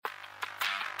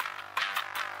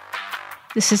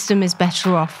the system is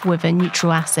better off with a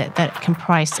neutral asset that can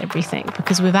price everything,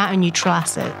 because without a neutral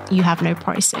asset, you have no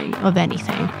pricing of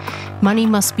anything. Money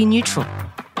must be neutral,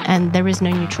 and there is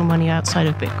no neutral money outside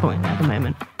of Bitcoin at the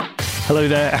moment. Hello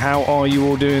there, how are you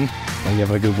all doing? Hope you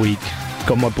having a good week.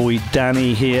 Got my boy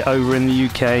Danny here over in the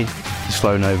UK. He's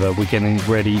flown over. We're getting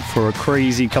ready for a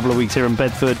crazy couple of weeks here in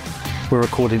Bedford. We're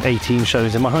recording 18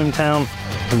 shows in my hometown,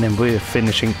 and then we're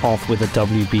finishing off with a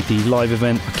WBD live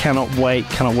event. I cannot wait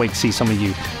to see some of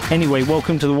you. Anyway,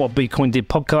 welcome to the What Bitcoin Did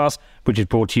podcast, which is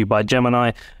brought to you by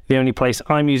Gemini, the only place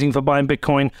I'm using for buying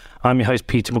Bitcoin. I'm your host,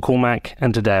 Peter McCormack,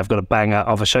 and today I've got a banger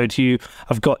of a show to you.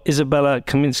 I've got Izabella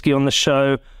Kaminska on the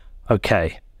show.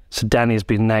 Okay, so Danny has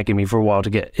been nagging me for a while to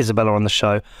get Izabella on the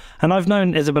show, and I've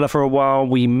known Izabella for a while.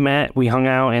 We hung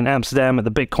out in Amsterdam at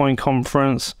the Bitcoin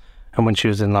conference, and when she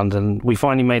was in London, we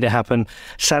finally made it happen.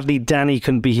 Sadly, Danny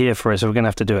couldn't be here for it, so we're going to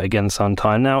have to do it again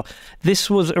sometime. Now, this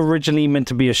was originally meant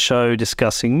to be a show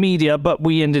discussing media, but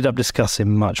we ended up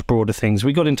discussing much broader things.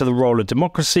 We got into the role of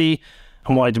democracy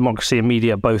and why democracy and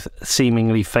media are both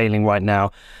seemingly failing right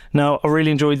now. Now, I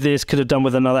really enjoyed this. Could have done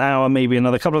with another hour, maybe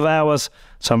another couple of hours.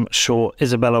 So I'm sure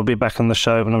Izabella will be back on the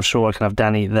show, and I'm sure I can have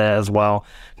Danny there as well.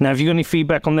 Now, if you've got any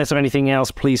feedback on this or anything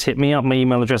else, please hit me up. My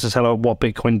email address is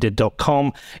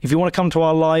hello@whatbitcoindid.com. If you want to come to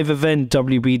our live event,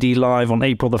 WBD Live, on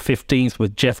April the 15th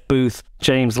with Jeff Booth,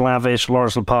 James Lavish,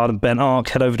 Loris Lepard and Ben Ark,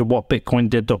 head over to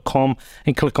whatbitcoindid.com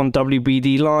and click on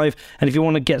WBD Live. And if you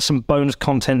want to get some bonus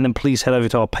content, then please head over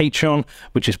to our Patreon,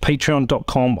 which is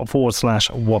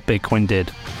patreon.com/whatbitcoindid.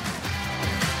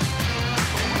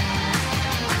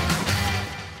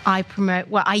 I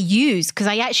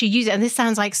actually use it, and this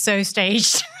sounds like so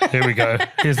staged. Here we go.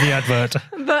 Here's the advert.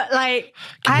 But I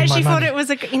actually thought it was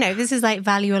this is like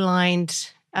value aligned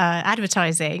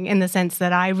advertising, in the sense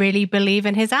that I really believe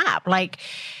in his app. Like,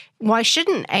 why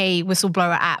shouldn't a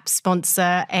whistleblower app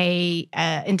sponsor a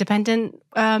independent,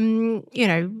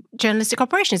 journalistic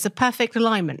operation? It's a perfect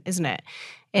alignment, isn't it?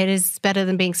 It is better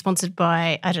than being sponsored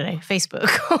by, I don't know,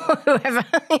 Facebook or whoever.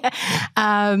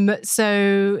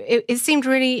 So it seemed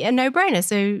really a no-brainer.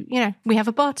 So, we have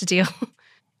a barter deal.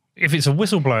 If it's a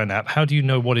whistleblowing app, how do you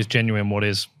know what is genuine, what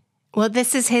is... Well,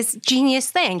 this is his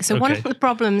genius thing. So one of the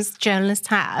problems journalists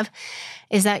have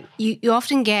is that you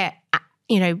often get,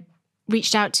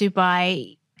 reached out to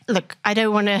by, look,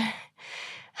 I'm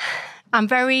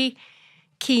very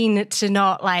keen to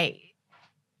not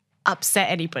upset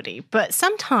anybody, but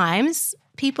sometimes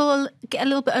people get a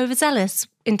little bit overzealous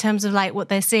in terms of what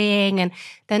they're saying, and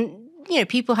then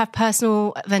people have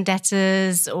personal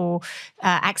vendettas or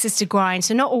access to grind.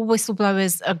 So not all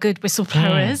whistleblowers are good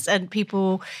whistleblowers, and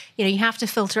people, you have to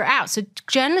filter it out. So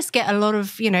journalists get a lot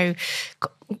of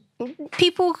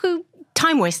people who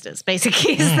time wasters,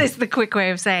 basically, is this the quick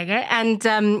way of saying it, and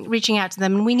reaching out to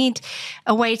them. And we need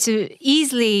a way to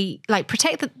easily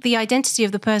protect the identity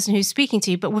of the person who's speaking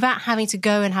to you, but without having to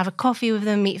go and have a coffee with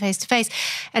them, meet face to face.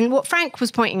 And what Frank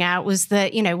was pointing out was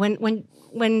that,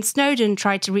 when Snowden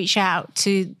tried to reach out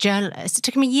to journalists, it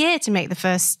took him a year to make the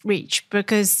first reach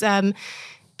because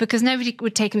nobody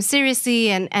would take him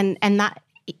seriously, and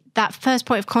that first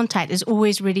point of contact is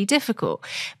always really difficult.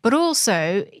 But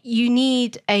also, you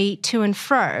need a to and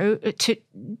fro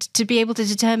to be able to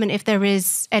determine if there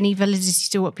is any validity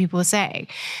to what people are saying.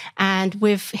 And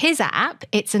with his app,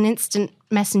 it's an instant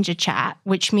messenger chat,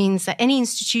 which means that any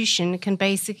institution can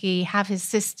basically have his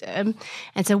system.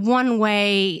 And so one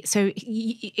way,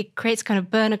 it creates kind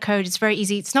of burner code. It's very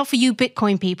easy. It's not for you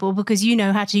Bitcoin people, because you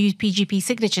know how to use PGP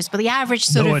signatures, but the average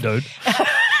I don't.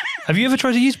 Have you ever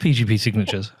tried to use PGP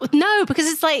signatures? No, because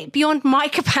it's beyond my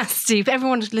capacity.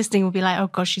 Everyone listening will be like, oh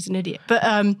gosh, she's an idiot. But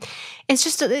it's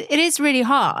just, it is really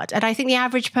hard. And I think the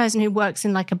average person who works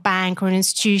in a bank or an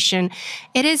institution,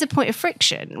 it is a point of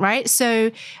friction, right? So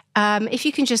if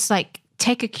you can just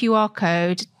take a QR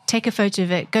code, take a photo of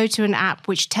it, go to an app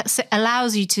which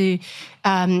allows you to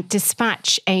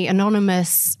dispatch an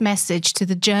anonymous message to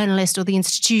the journalist or the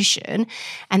institution,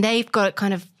 and they've got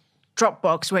kind of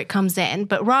Dropbox where it comes in,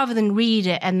 but rather than read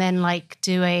it and then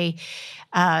do a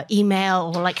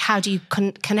email or how do you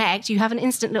connect, you have an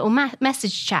instant little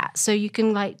message chat, so you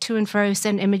can to and fro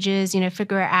send images,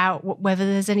 figure it out whether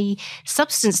there's any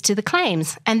substance to the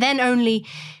claims, and then only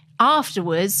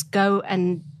afterwards go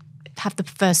and have the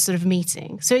first sort of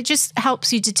meeting. So it just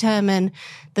helps you determine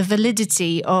the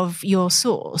validity of your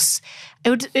source.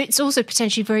 It's also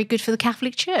potentially very good for the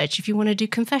Catholic Church if you want to do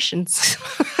confessions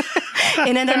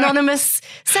in an anonymous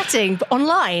setting,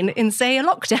 online, in, say, a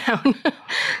lockdown.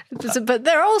 But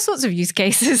there are all sorts of use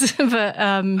cases. But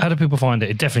how do people find it?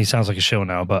 It definitely sounds like a shill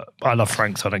now, but I love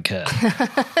Frank, so I don't care.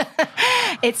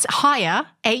 It's higher,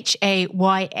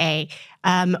 HAYA,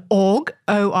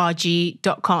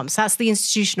 org.com. So that's the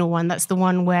institutional one. That's the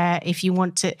one where if you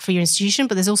want it for your institution,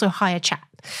 but there's also higher chat.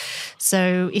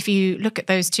 So if you look at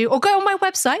those two, or go on my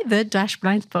website,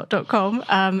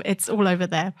 the-blindspot.com, it's all over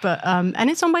there. But and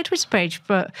it's on my Twitter page.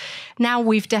 But now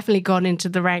we've definitely gone into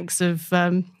the ranks of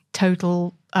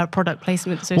total product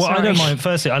placement. So well, sorry. I don't mind.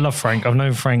 Firstly, I love Frank. I've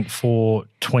known Frank for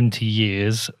 20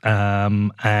 years.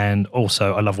 And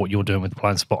also, I love what you're doing with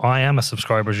Blind Spot. I am a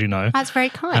subscriber, as you know. That's very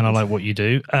kind. And I like what you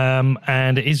do.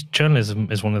 And it is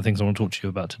journalism is one of the things I want to talk to you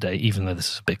about today, even though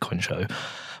this is a Bitcoin show.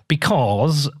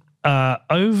 Because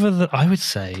I would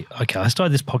say, okay, I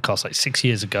started this podcast like 6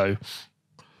 years ago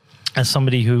as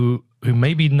somebody who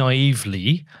maybe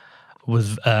naively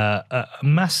was a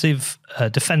massive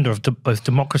defender of both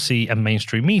democracy and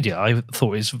mainstream media. I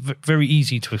thought it's very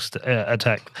easy to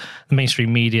attack the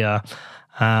mainstream media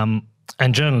and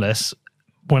journalists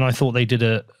when I thought they did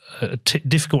a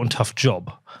difficult and tough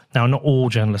job. Now, not all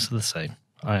journalists are the same.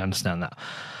 I understand that.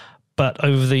 But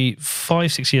over the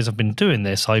 5-6 years I've been doing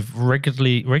this, I've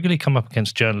regularly come up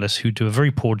against journalists who do a very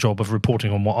poor job of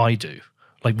reporting on what I do,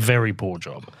 like very poor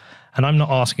job. And I'm not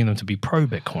asking them to be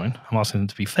pro-Bitcoin. I'm asking them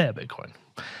to be fair Bitcoin.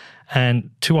 And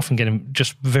too often getting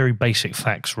just very basic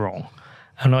facts wrong.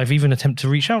 And I've even attempted to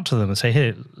reach out to them and say,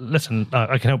 here, listen,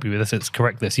 I can help you with this. Let's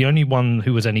correct this. The only one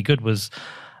who was any good was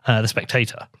The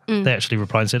Spectator. They actually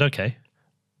replied and said, okay,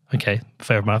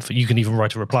 fair enough. You can even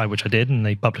write a reply, which I did, and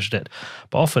they published it.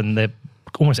 But often they're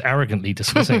almost arrogantly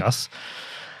dismissing us.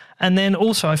 And then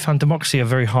also I found democracy a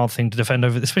very hard thing to defend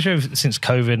especially since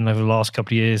COVID and over the last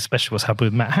couple of years, especially what's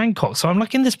happened with Matt Hancock. So I'm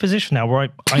like in this position now where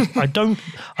I don't...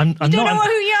 I'm you don't know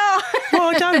who you are. Well,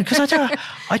 I don't, because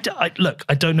I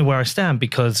don't know where I stand,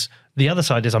 because the other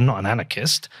side is I'm not an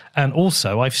anarchist. And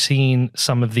also I've seen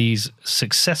some of these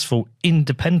successful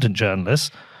independent journalists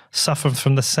suffer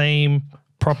from the same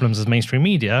problems as mainstream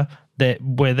media,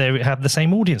 where they have the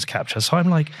same audience capture. So I'm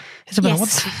like, Izabella,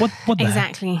 yes. what the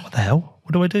exactly. What the hell?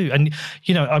 What do I do? And,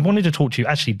 I wanted to talk to you.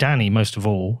 Actually, Danny, most of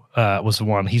all, was the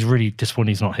one. He's really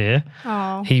disappointed he's not here.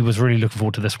 Oh. He was really looking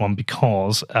forward to this one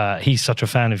because he's such a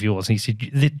fan of yours. And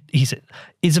he said,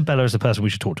 Izabella is the person we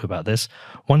should talk to about this.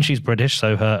 One, she's British,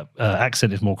 so her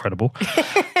accent is more credible.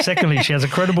 Secondly, she has a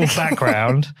credible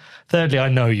background. Thirdly, I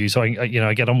know you, so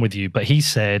I get on with you. But he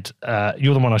said,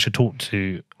 you're the one I should talk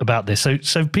to about this.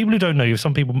 So people who don't know you,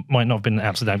 some people might not have been in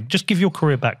Amsterdam, just give your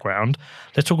career background.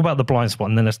 Let's talk about the blind spot,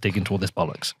 and then let's dig into all this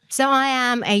bollocks. So I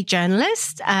am a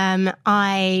journalist. I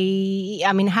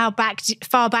mean, how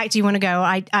far back do you want to go?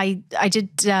 I did,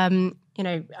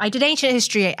 I did ancient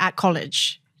history at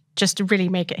college, just to really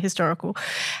make it historical.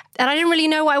 And I didn't really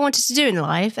know what I wanted to do in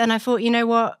life. And I thought, you know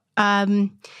what? I've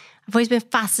always been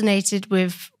fascinated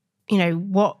with,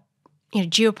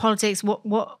 geopolitics.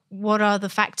 What are the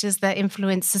factors that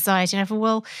influence society? And I thought,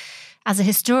 well, as a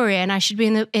historian, I should be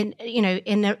in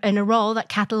a role that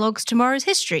catalogues tomorrow's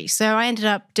history. So I ended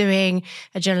up doing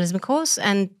a journalism course,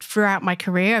 and throughout my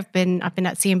career, I've been at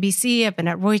CNBC, I've been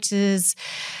at Reuters,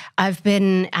 I've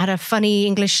been at a funny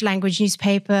English language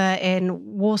newspaper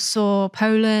in Warsaw,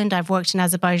 Poland. I've worked in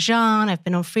Azerbaijan. I've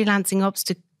been on freelancing ops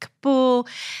to Kabul.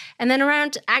 And then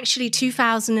around actually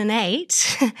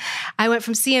 2008, I went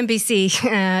from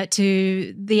CNBC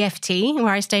to the FT,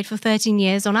 where I stayed for 13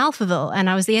 years on Alphaville. And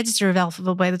I was the editor of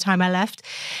Alphaville by the time I left.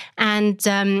 And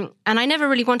I never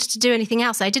really wanted to do anything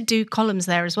else. I did do columns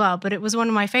there as well, but it was one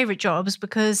of my favorite jobs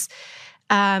because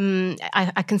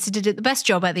I considered it the best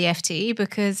job at the FT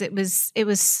because it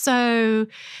was so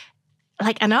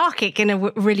like anarchic in a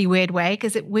really weird way,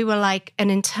 because we were like an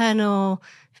internal...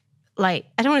 I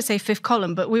don't want to say fifth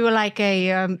column, but we were like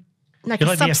a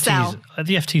sub-cell.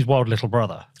 The FT's wild little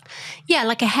brother. Yeah,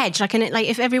 like a hedge.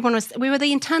 If everyone was... We were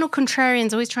the internal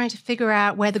contrarians, always trying to figure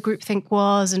out where the groupthink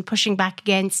was and pushing back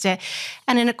against it.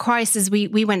 And in a crisis,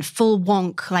 we went full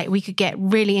wonk. Like, we could get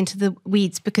really into the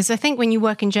weeds, because I think when you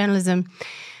work in journalism,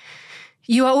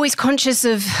 you are always conscious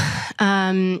of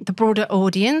the broader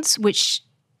audience, which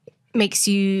makes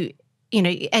you,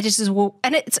 editors will...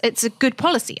 And it's a good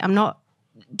policy. I'm not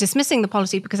dismissing the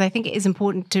policy, because I think it is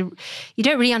important you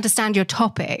don't really understand your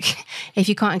topic if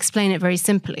you can't explain it very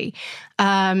simply.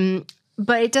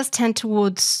 But it does tend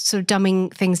towards sort of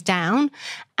dumbing things down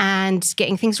and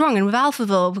getting things wrong. And with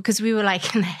Alphaville, because we were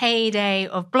like in the heyday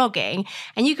of blogging,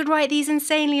 and you could write these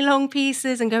insanely long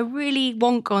pieces and go really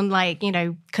wonk on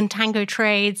contango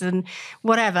trades and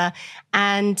whatever.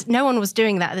 And no one was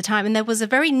doing that at the time. And there was a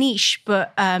very niche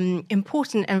but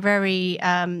important and very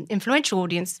influential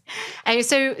audience. And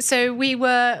so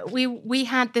we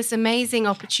had this amazing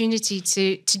opportunity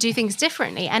to do things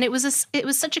differently. And it was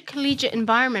such a collegiate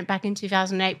environment back in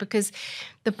 2008, because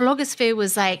the blogosphere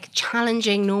was like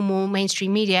challenging normal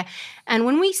mainstream media. And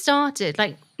when we started,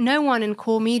 like no one in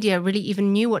core media really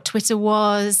even knew what Twitter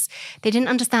was. They didn't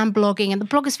understand blogging, and the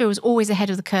blogosphere was always ahead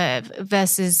of the curve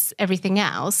versus everything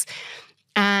else.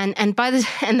 And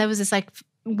there was this like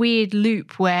weird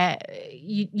loop where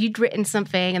you'd written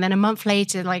something, and then a month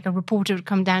later, like a reporter would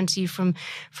come down to you from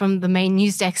the main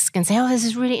news desk and say, "Oh, there's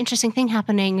this really interesting thing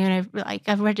happening. You know, like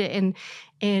I've read it in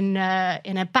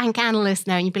a bank analyst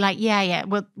now," and you'd be like, yeah,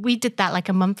 well, we did that like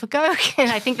a month ago,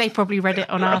 and I think they probably read it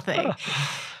on our thing.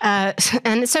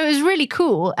 And so it was really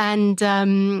cool, and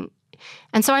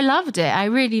so I loved it. I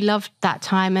really loved that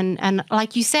time, and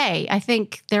like you say, I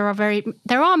think there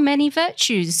are many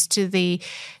virtues to the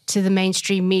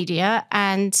mainstream media,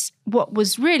 and what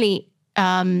was really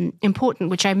important,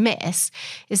 which I miss,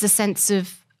 is the sense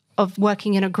of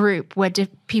working in a group where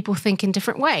people think in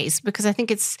different ways, because I think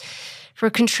it's, for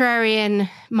a contrarian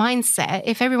mindset,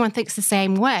 if everyone thinks the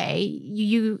same way,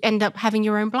 you end up having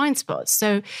your own blind spots.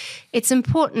 So it's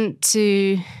important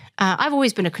to, I've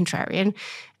always been a contrarian,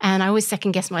 and I always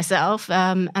second guess myself,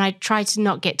 and I try to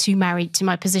not get too married to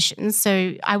my positions.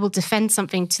 So I will defend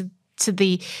something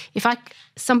if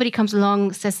somebody comes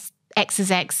along, says X is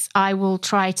X, I will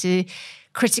try to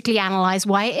critically analyze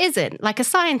why it isn't, like a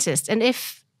scientist. And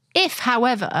if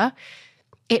however,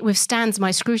 it withstands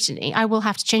my scrutiny, I will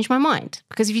have to change my mind.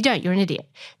 Because if you don't, you're an idiot.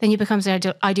 Then you become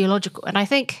ideological. And I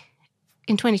think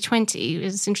in 2020,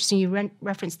 it's interesting you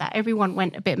referenced that, everyone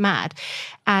went a bit mad.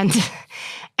 And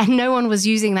no one was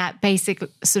using that basic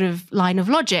sort of line of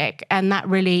logic. And that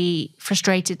really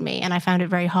frustrated me. And I found it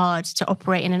very hard to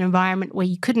operate in an environment where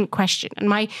you couldn't question. And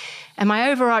my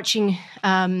overarching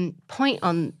point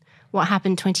on what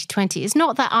happened in 2020 is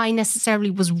not that I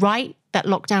necessarily was right that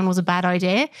lockdown was a bad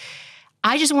idea.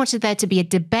 I just wanted there to be a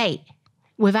debate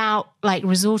without like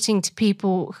resorting to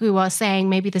people who are saying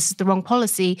maybe this is the wrong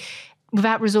policy,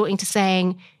 without resorting to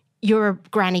saying you're a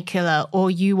granny killer or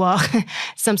you are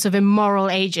some sort of immoral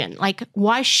agent. Like,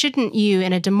 why shouldn't you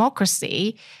in a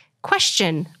democracy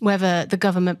question whether the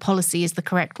government policy is the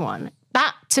correct one?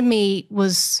 That to me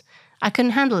was, I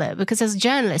couldn't handle it, because as a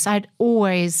journalist, I'd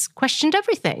always questioned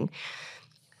everything.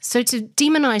 So to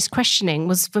demonize questioning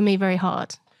was for me very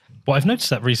hard. Well, I've noticed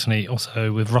that recently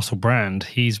also with Russell Brand.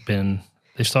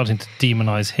 They're starting to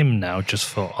demonize him now just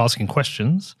for asking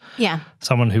questions. Yeah.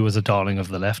 Someone who was a darling of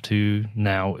the left who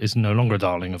now is no longer a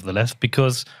darling of the left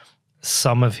because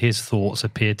some of his thoughts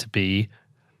appear to be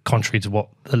contrary to what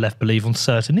the left believe on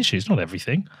certain issues, not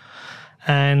everything.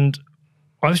 And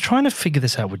I was trying to figure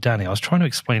this out with Danny. I was trying to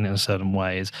explain it in certain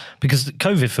ways because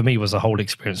COVID for me was a whole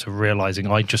experience of realizing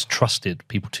I just trusted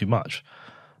people too much.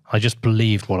 I just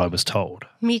believed what I was told.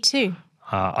 Me too.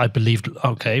 I believed,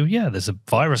 okay, yeah, there's a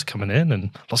virus coming in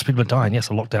and lots of people are dying. Yes,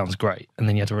 a lockdown's great. And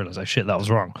then you had to realize, oh, shit, that was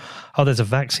wrong. Oh, there's a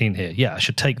vaccine here. Yeah, I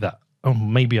should take that. Oh,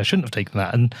 maybe I shouldn't have taken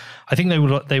that. And I think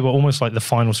they were almost like the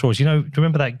final straws. You know, do you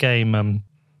remember that game?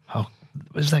 What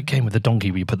was that game with the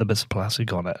donkey where you put the bits of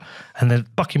plastic on it? And the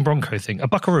bucking bronco thing, a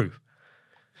buckaroo.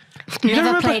 You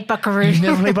never played Buckaroo. You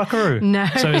never played Buckaroo? No.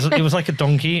 So it was like a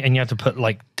donkey and you had to put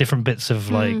like different bits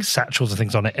of like satchels and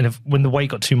things on it. And when the weight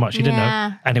got too much, you didn't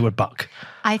know, and it would buck.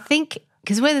 I think,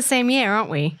 because we're the same year, aren't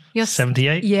we? You're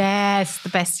 78? Yes, the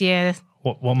best year.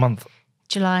 What month?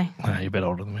 July. Oh, you're a bit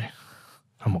older than me.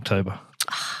 I'm October.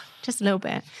 Just a little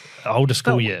bit. Older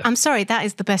school year. I'm sorry, that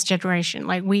is the best generation.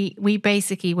 Like we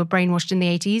basically were brainwashed in the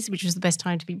 80s, which was the best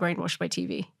time to be brainwashed by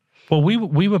TV. Well,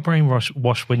 we were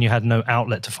brainwashed when you had no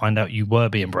outlet to find out you were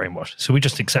being brainwashed. So we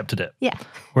just accepted it. Yeah.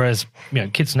 Whereas,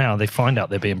 kids now, they find out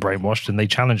they're being brainwashed and they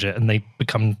challenge it and they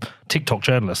become TikTok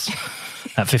journalists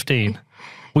at 15.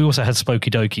 We also had spooky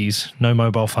dokies, no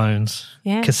mobile phones,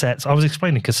 cassettes. I was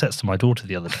explaining cassettes to my daughter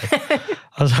the other day.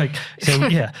 I was like,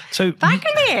 So back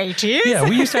in the 80s. Yeah,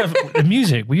 we used to have the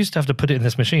music. We used to have to put it in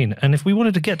this machine. And if we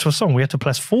wanted to get to a song, we had to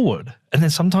press forward. And then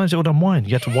sometimes it would unwind.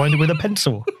 You had to wind it with a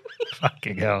pencil.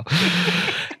 Fucking hell.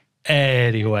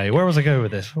 Anyway, where was I going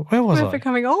with this? Where was I? We're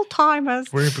becoming old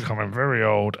timers. We're becoming very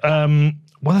old.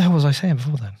 What the hell was I saying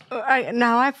before then?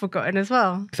 Now I've forgotten as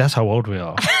well. That's how old we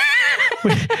are.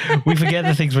 we forget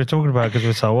the things we're talking about because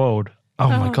we're so old. Oh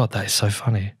my God, that is so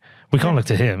funny. We can't look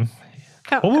to him.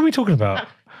 What were we talking about?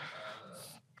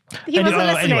 He wasn't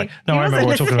listening. Anyway, no, I remember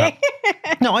what we're talking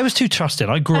about. No, I was too trusting.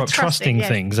 I grew up trusting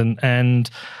things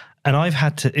and I've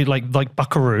had to, like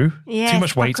Buckaroo, too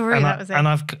much weight, and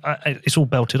it's all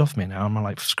belted off me now. I'm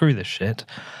like, screw this shit.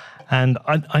 And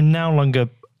I no longer,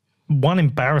 one,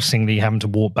 embarrassingly having to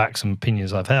walk back some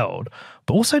opinions I've held,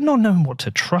 but also not knowing what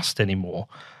to trust anymore.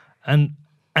 And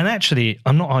actually,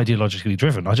 I'm not ideologically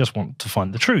driven. I just want to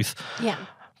find the truth. Yeah.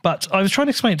 But I was trying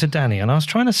to explain it to Danny, and I was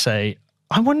trying to say,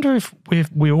 I wonder if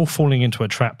we're all falling into a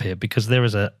trap here, because there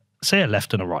is a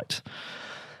left and a right.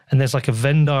 And there's like a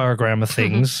Venn diagram of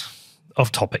things,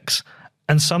 of topics.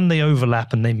 And some they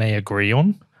overlap and they may agree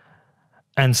on.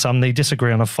 And some they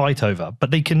disagree on and fight over.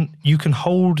 But you can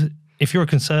hold, if you're a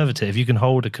conservative, you can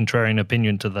hold a contrarian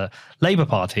opinion to the Labour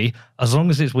Party as long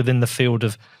as it's within the field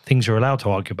of things you're allowed to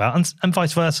argue about, and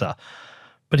vice versa.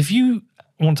 But if you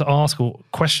want to ask or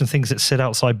question things that sit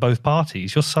outside both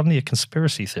parties, you're suddenly a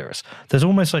conspiracy theorist. There's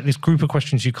almost like this group of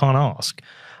questions you can't ask.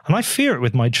 And I fear it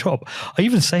with my job. I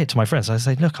even say it to my friends. I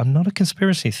say, look, I'm not a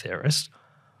conspiracy theorist,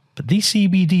 but these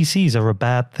CBDCs are a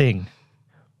bad thing.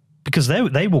 Because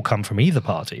they will come from either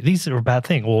party. These are a bad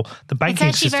thing. Or the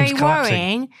banking system's collapsing. It's actually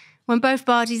very worrying when both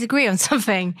parties agree on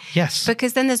something. Yes.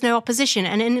 Because then there's no opposition.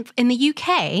 And in the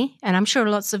UK, and I'm sure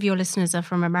lots of your listeners are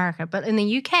from America, but in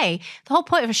the UK, the whole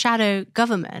point of a shadow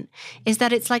government is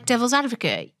that it's like devil's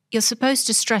advocate. You're supposed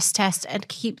to stress test and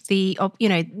keep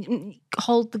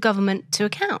hold the government to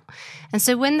account. And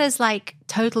so when there's like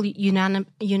total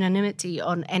unanimity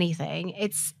on anything,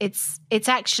 it's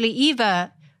actually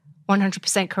either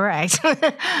 100% correct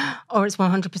or it's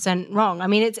 100% wrong. I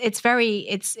mean, it's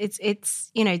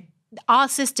our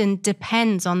system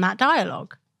depends on that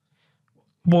dialogue.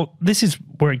 Well, this is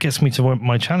where it gets me to what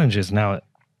my challenge is now.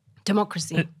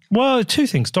 Democracy. Well, two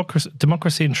things,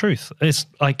 democracy and truth. It's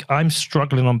like I'm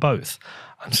struggling on both.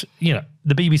 The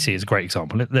BBC is a great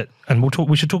example. And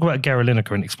we should talk about Gary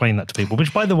Lineker and explain that to people,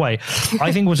 which, by the way,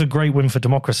 I think was a great win for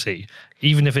democracy,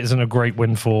 even if it isn't a great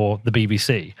win for the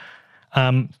BBC.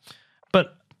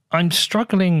 But I'm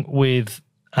struggling with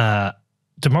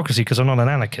democracy because I'm not an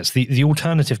anarchist. The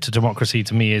alternative to democracy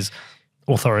to me is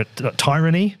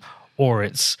tyranny, or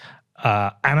it's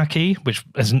anarchy, which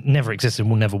has never existed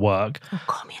and will never work.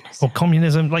 Or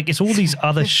communism. Like, it's all these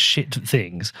other shit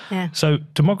things. Yeah. So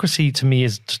democracy to me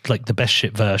is just like the best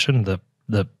shit version, to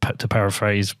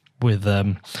paraphrase with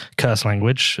curse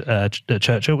language,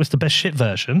 Churchill, was the best shit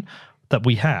version that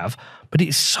we have, but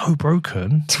it's so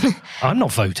broken. I'm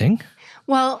not voting.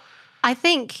 Well, I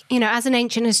think, as an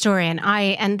ancient historian,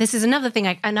 and this is another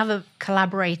thing, another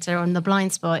collaborator on The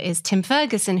Blind Spot is Tim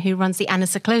Ferguson, who runs the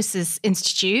Anacyclosis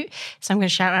Institute. So I'm going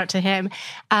to shout out to him.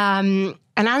 And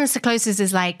Anacyclosis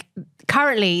is like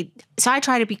currently, so I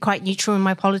try to be quite neutral in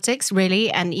my politics,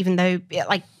 really. And even though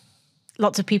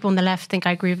lots of people on the left think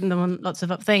I agree with them on lots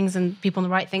of things, and people on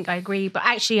the right think I agree, but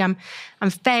actually I'm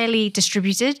fairly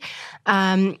distributed.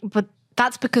 But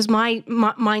that's because my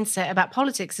mindset about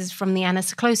politics is from the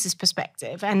Anacyclosis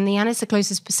perspective. And the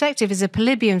Anacyclosis perspective is a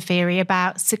Polybian theory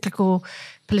about cyclical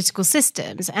political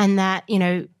systems, and that,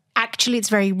 actually it's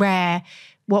very rare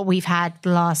what we've had the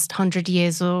last 100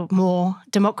 years or more.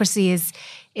 Democracy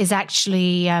is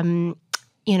actually,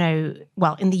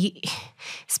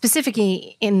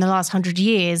 specifically in the last 100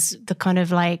 years, the kind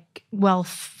of like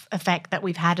wealth effect that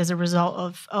we've had as a result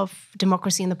of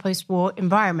democracy in the post-war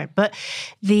environment. But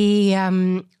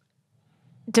the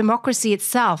democracy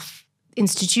itself,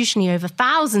 institutionally over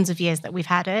thousands of years that we've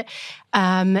had it,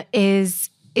 is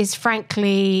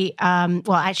frankly,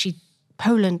 actually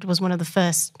Poland was one of the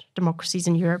first democracies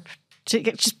in Europe to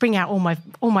just bring out all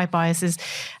my biases.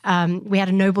 We had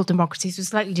a noble democracy, so it's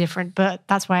slightly different, but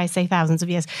that's why I say thousands of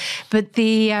years. But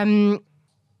the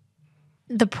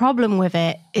problem with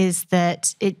it is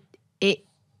that it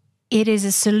is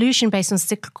a solution based on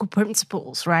cyclical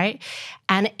principles, right?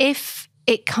 And if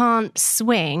it can't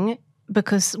swing,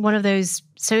 because one of those,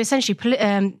 so essentially,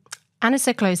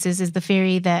 anacyclosis is the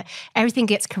theory that everything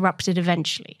gets corrupted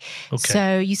eventually. Okay.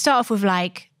 So you start off with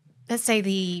let's say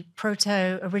the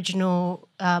proto-original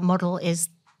model is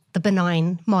the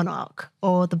benign monarch,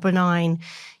 or the benign,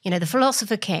 the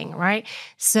philosopher king, right?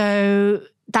 So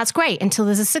that's great until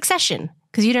there's a succession,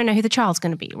 because you don't know who the child's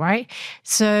going to be, right?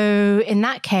 So in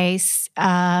that case,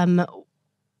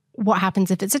 what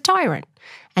happens if it's a tyrant?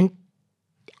 And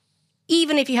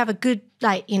even if you have a good,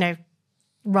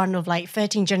 run of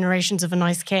 13 generations of a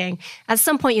nice king, at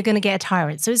some point you're going to get a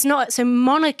tyrant. So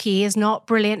monarchy is not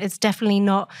brilliant. It's definitely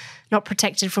not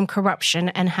protected from corruption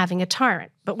and having a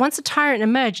tyrant. But once a tyrant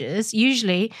emerges,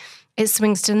 usually it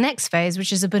swings to the next phase,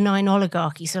 which is a benign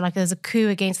oligarchy. So there's a coup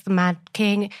against the mad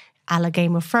king, a la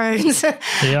Game of Thrones.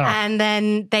 Yeah. And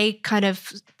then they kind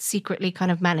of secretly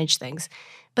manage things.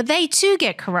 But they too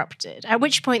get corrupted, at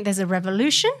which point there's a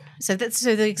revolution. So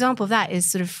the example of that is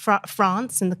sort of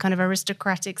France and the kind of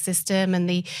aristocratic system and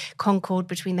the concord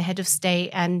between the head of state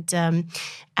and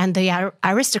the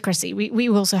aristocracy. We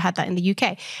also had that in the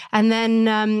UK. And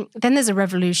then there's a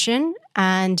revolution,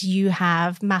 and you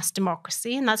have mass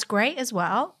democracy, and that's great as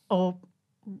well, or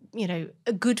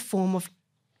a good form of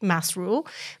mass rule,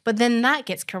 but then that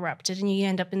gets corrupted and you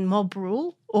end up in mob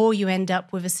rule, or you end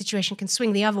up with a situation can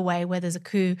swing the other way where there's a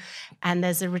coup and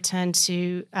there's a return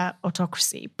to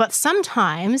autocracy. But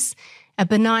sometimes a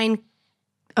benign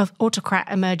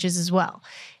autocrat emerges as well,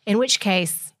 in which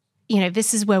case,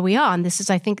 this is where we are. And this is,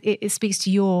 I think, it speaks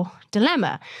to your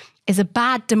dilemma. Is a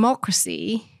bad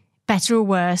democracy better or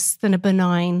worse than a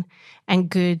benign and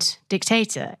good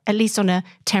dictator, at least on a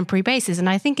temporary basis? And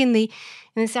I think in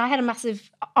this, I had a massive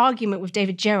argument with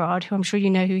David Gerard, who I'm sure you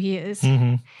know who he is.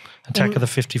 Mm-hmm. Attack of the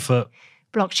 50-foot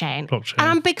blockchain. And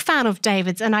I'm a big fan of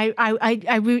David's, and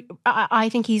I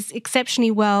think he's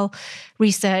exceptionally well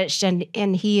researched,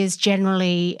 and he is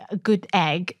generally a good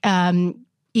egg.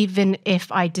 Even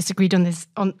if I disagreed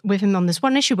with him on this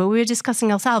one issue, but we were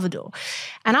discussing El Salvador.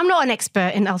 And I'm not an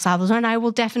expert in El Salvador, and I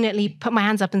will definitely put my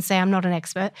hands up and say I'm not an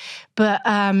expert. But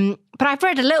I've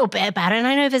read a little bit about it, and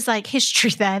I know there's like history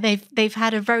there. They've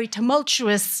had a very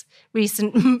tumultuous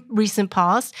recent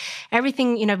past.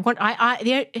 Everything,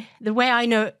 the way I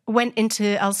know went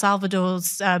into El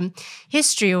Salvador's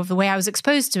history, or the way I was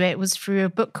exposed to it, was through a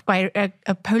book by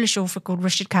a Polish author called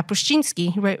Ryszard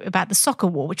Kapuscinski, who wrote about the soccer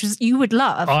war, which was you would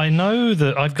love. I know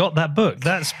that. I've got that book.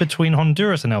 That's between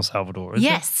Honduras and El Salvador, isn't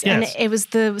it? Yes, and it was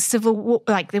the civil war.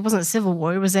 Like, it wasn't a civil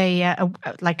war. It was a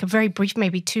very brief,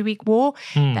 maybe 2-week war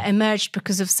that emerged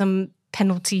because of some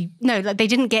penalty. No, like, they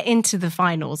didn't get into the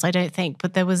finals, I don't think,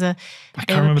 but there was they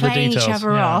were playing each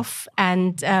other off,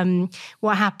 and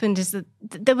what happened is that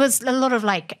there was a lot of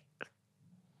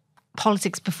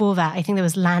politics before that. I think there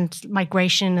was land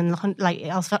migration, and El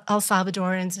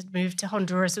Salvadorians had moved to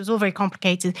Honduras. It was all very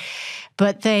complicated,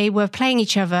 but they were playing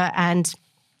each other, and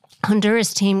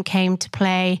Honduras team came to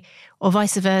play, or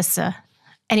vice versa.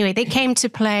 Anyway, they came to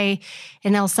play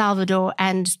in El Salvador,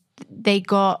 and they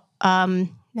got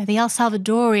the El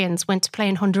Salvadorians went to play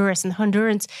in Honduras, and the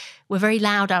Hondurans were very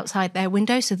loud outside their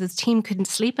window, so the team couldn't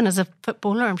sleep. And as a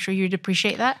footballer, I'm sure you'd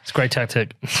appreciate that. It's a great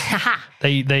tactic.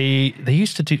 They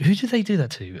used to do. Who did they do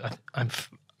that to?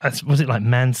 Was it like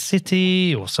Man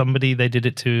City or somebody? They did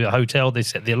it to a hotel. They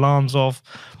set the alarms off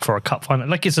for a cup final.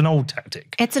 Like, it's an old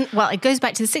tactic. It goes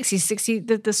back to the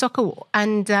 60s, the soccer war,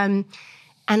 and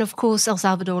of course El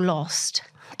Salvador lost.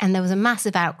 And there was a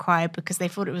massive outcry because they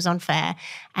thought it was unfair.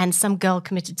 And some girl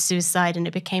committed suicide, and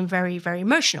it became very, very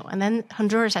emotional. And then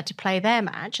Honduras had to play their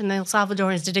match, and the El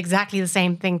Salvadorians did exactly the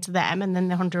same thing to them. And then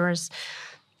the Honduras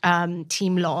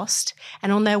team lost.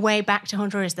 And on their way back to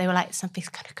Honduras, they were like, something's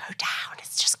going to go down.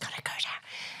 It's just going to go down.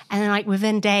 And then,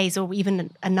 within days or even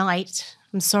a night,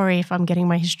 I'm sorry if I'm getting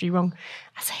my history wrong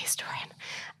as a historian,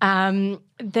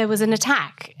 there was an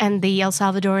attack, and the El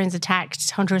Salvadorians attacked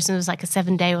Honduras, and it was like a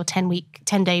 7-day or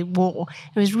 10-day war.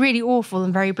 It was really awful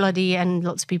and very bloody, and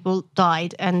lots of people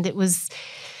died. And it was,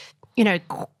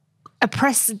 a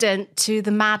precedent to the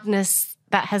madness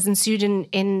that has ensued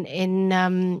in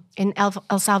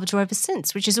El Salvador ever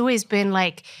since, which has always been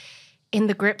in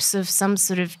the grips of some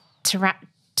sort of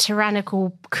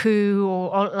tyrannical coup,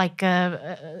 or like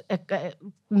a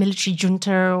military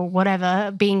junta or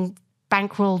whatever, being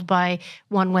bankrolled by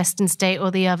one Western state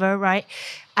or the other, right?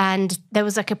 And there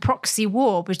was a proxy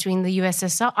war between the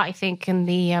USSR, I think, and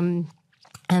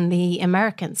the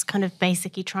Americans, kind of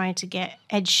basically trying to get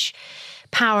edge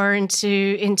power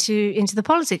into the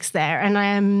politics there. And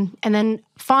then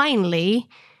finally,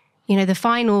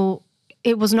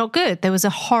 it was not good. There was a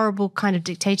horrible kind of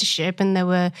dictatorship, and there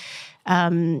were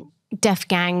death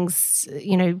gangs,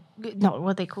 not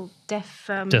what they call death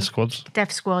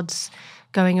squads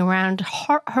going around,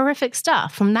 horrific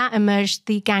stuff. From that emerged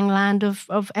the gangland of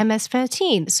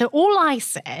MS-13. So all I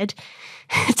said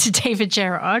to David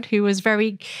Gerard, who was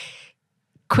very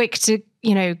quick to,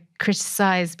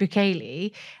 criticize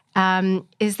Bukele,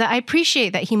 is that I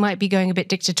appreciate that he might be going a bit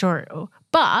dictatorial,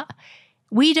 but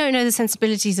we don't know the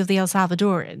sensibilities of the El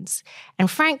Salvadorians. And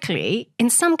frankly, in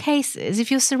some cases,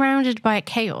 if you're surrounded by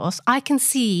chaos, I can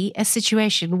see a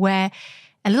situation where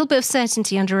a little bit of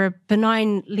certainty under a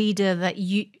benign leader that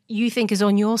you think is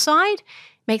on your side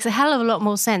makes a hell of a lot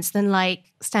more sense than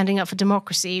standing up for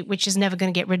democracy, which is never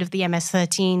going to get rid of the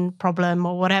MS-13 problem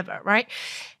or whatever, right?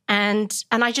 And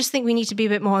I just think we need to be a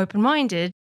bit more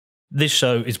open-minded. This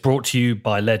show is brought to you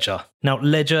by Ledger. Now,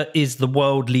 Ledger is the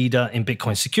world leader in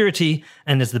Bitcoin security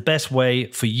and is the best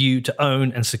way for you to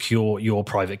own and secure your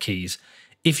private keys.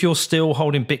 If you're still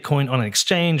holding Bitcoin on an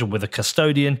exchange or with a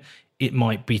custodian, it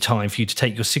might be time for you to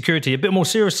take your security a bit more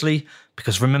seriously,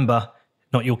 because remember,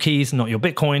 not your keys, not your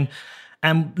Bitcoin.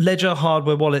 And Ledger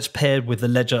hardware wallets paired with the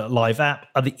Ledger Live app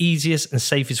are the easiest and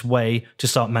safest way to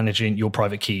start managing your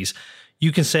private keys.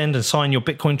 You can send and sign your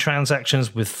Bitcoin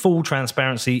transactions with full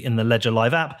transparency in the Ledger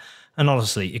Live app, and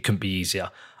honestly, it couldn't be easier.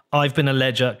 I've been a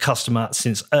Ledger customer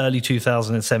since early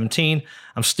 2017.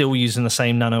 I'm still using the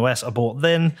same Nano S I bought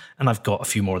then, and I've got a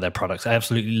few more of their products. I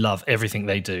absolutely love everything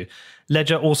they do.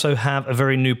 Ledger also have a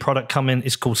very new product coming.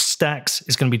 It's called Stacks.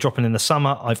 It's going to be dropping in the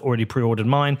summer. I've already pre-ordered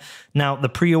mine. Now, the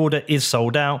pre-order is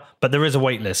sold out, but there is a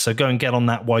wait list, so go and get on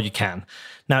that while you can.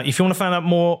 Now, if you want to find out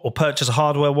more or purchase a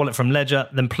hardware wallet from Ledger,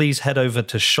 then please head over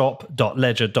to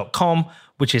shop.ledger.com,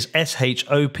 which is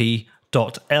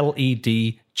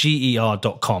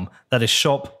shop.ledger.com. That is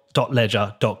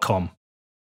shop.ledger.com.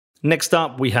 Next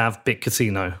up, we have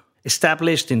BitCasino.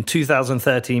 Established in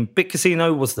 2013,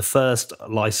 BitCasino was the first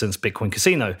licensed Bitcoin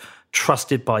casino,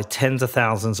 trusted by tens of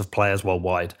thousands of players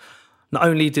worldwide. Not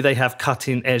only do they have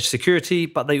cutting-edge security,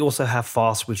 but they also have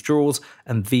fast withdrawals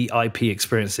and VIP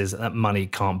experiences that money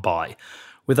can't buy.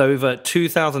 With over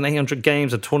 2,800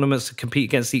 games and tournaments to compete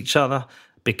against each other,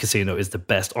 BitCasino is the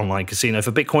best online casino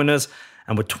for Bitcoiners,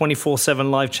 and with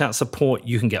 24/7 live chat support,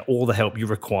 you can get all the help you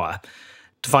require.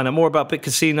 To find out more about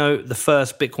BitCasino, the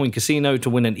first Bitcoin casino to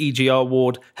win an EGR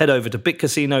award, head over to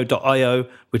bitcasino.io,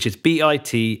 which is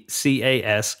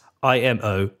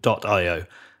bitcasino.io.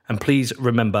 And please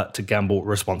remember to gamble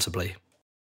responsibly.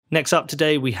 Next up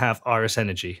today, we have Iris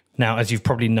Energy. Now, as you've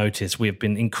probably noticed, we have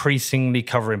been increasingly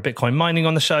covering Bitcoin mining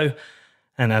on the show.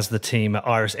 And as the team at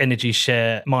Iris Energy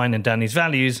share mine and Danny's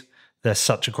values, they're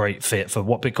such a great fit for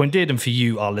what Bitcoin did and for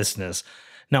you, our listeners.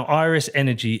 Now, Iris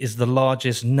Energy is the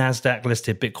largest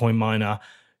NASDAQ-listed Bitcoin miner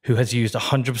who has used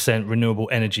 100% renewable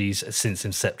energies since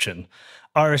inception.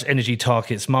 Iris Energy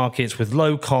targets markets with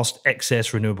low-cost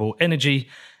excess renewable energy,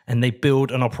 and they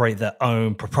build and operate their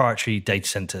own proprietary data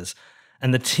centers.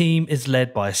 And the team is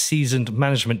led by a seasoned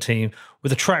management team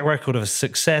with a track record of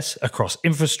success across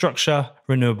infrastructure,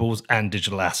 renewables, and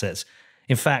digital assets.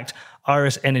 In fact,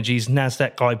 Iris Energy's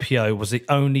NASDAQ IPO was the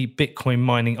only Bitcoin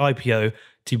mining IPO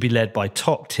to be led by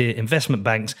top-tier investment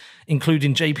banks,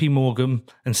 including JP Morgan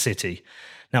and Citi.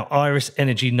 Now, Iris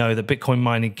Energy know that Bitcoin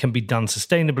mining can be done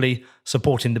sustainably,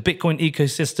 supporting the Bitcoin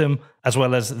ecosystem as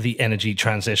well as the energy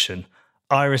transition.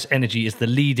 Iris Energy is the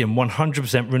leading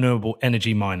 100% renewable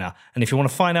energy miner. And if you want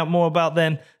to find out more about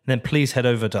them, then please head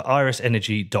over to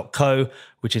irisenergy.co,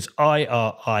 which is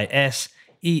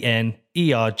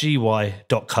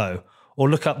IRISENERGY.co, or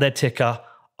look up their ticker,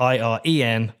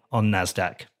 IREN, on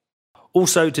NASDAQ.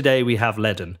 Also today we have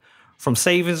Ledden. From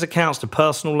savings accounts to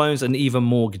personal loans and even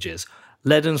mortgages,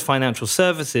 Ledden's financial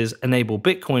services enable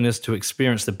Bitcoiners to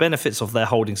experience the benefits of their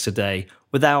holdings today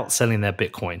without selling their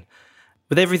Bitcoin.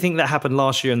 With everything that happened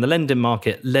last year in the lending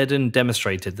market, Ledden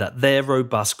demonstrated that their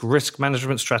robust risk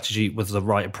management strategy was the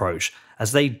right approach,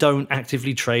 as they don't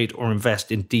actively trade or invest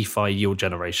in DeFi yield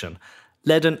generation.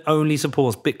 Ledden only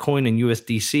supports Bitcoin and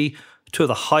USDC, two of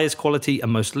the highest quality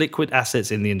and most liquid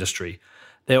assets in the industry.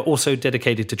 They are also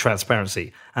dedicated to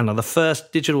transparency and are the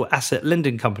first digital asset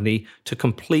lending company to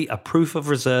complete a proof of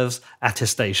reserves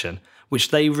attestation,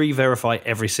 which they re-verify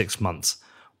every 6 months.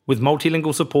 With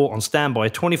multilingual support on standby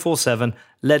 24/7,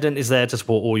 Ledden is there to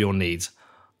support all your needs.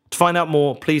 To find out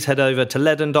more, please head over to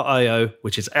ledden.io,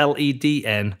 which is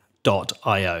LEDN.io.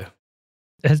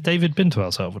 Has David been to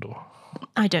El Salvador?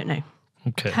 I don't know.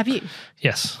 Okay. Have you?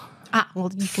 Yes.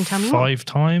 Well, you can tell me more. 5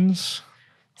 times.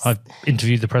 I've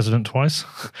interviewed the president twice.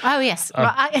 Oh, yes.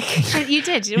 You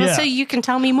did. Well, Yeah. so you can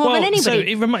tell me more than anybody. So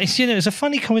it reminds, it's a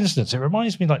funny coincidence. It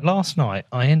reminds me, like last night,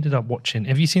 I ended up watching.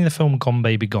 Have you seen the film Gone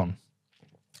Baby Gone?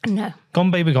 No.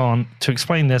 Gone Baby Gone. To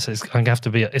explain this, I'm going to have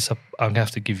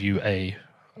to give you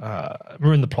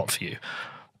ruin the plot for you.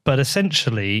 But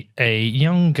essentially, a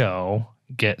young girl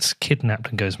gets kidnapped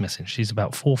and goes missing. She's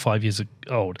about 4 or 5 years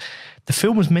old. The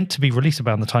film was meant to be released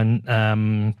about the time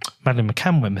Madeleine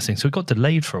McCann went missing, so it got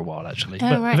delayed for a while, actually.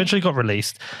 But eventually got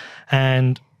released,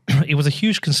 and it was a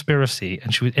huge conspiracy,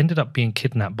 and she ended up being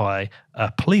kidnapped by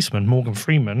a policeman, Morgan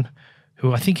Freeman,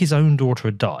 who I think his own daughter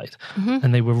had died,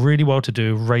 and they were really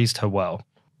well-to-do, raised her well.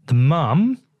 The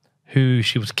mum, who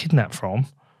she was kidnapped from,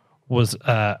 was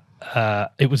her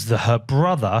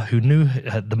brother who knew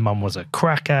the mum was a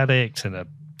crack addict and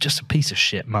just a piece of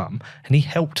shit mum, and he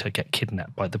helped her get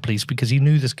kidnapped by the police because he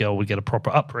knew this girl would get a proper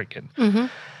upbringing.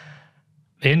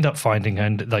 They end up finding her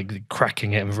and like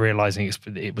cracking it and realizing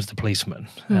it was the policeman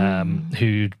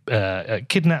who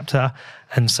kidnapped her,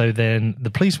 and so then the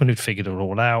policeman who'd figured it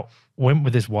all out went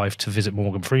with his wife to visit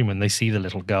Morgan Freeman. They see the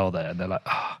little girl there, and they're like,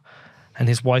 and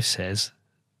his wife says,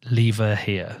 leave her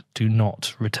here. Do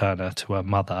not return her to her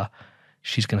mother.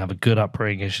 She's going to have a good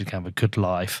upbringing. She's going to have a good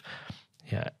life.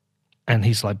 Yeah. And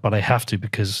he's like, but I have to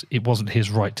because it wasn't his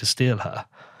right to steal her.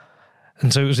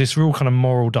 And so it was this real kind of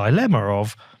moral dilemma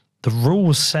of the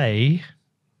rules say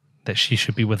that she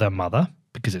should be with her mother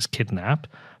because it's kidnapped,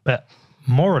 but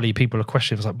morally, people are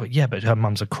questioning. It's like, but her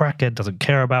mum's a crackhead, doesn't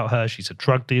care about her. She's a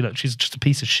drug dealer. She's just a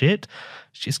piece of shit.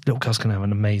 Little girl's going to have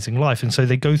an amazing life. And so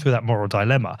they go through that moral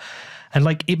dilemma. And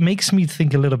like, it makes me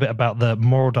think a little bit about the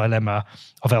moral dilemma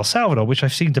of El Salvador, which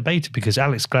I've seen debated because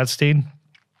Alex Gladstein,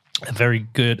 a very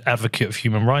good advocate of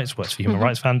human rights, works for Human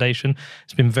Rights Foundation,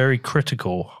 has been very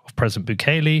critical of President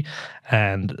Bukele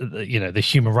and, the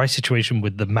human rights situation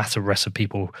with the mass arrests of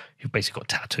people who've basically got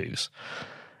tattoos.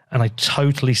 And I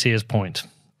totally see his point.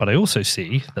 But I also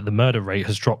see that the murder rate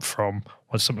has dropped from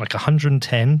something like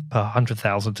 110 per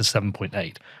 100,000 to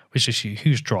 7.8, which is a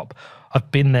huge drop. I've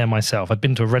been there myself. I've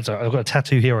been to a red zone. I've got a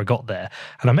tattoo here I got there.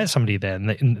 And I met somebody there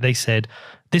and they said,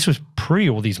 this was pre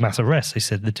all these mass arrests. They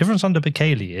said, the difference under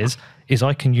Bukele is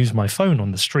I can use my phone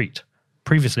on the street.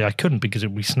 Previously, I couldn't because it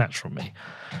would be snatched from me.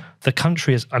 The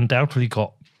country has undoubtedly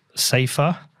got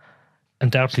safer,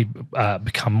 undoubtedly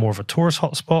become more of a tourist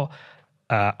hotspot.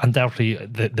 Undoubtedly,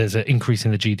 there's an increase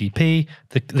in the GDP.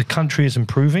 The country is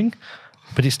improving,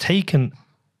 but it's taken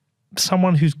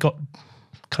someone who's got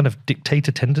kind of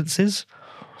dictator tendencies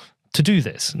to do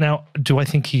this. Now, do I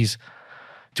think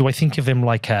of him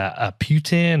like a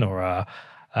Putin or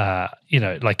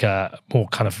like a more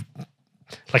kind of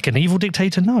like an evil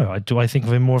dictator? No. Do I think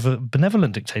of him more of a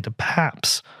benevolent dictator?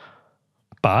 Perhaps.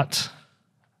 But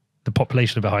the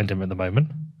population behind him at the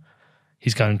moment,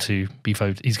 he's going to be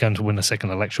voted. He's going to win a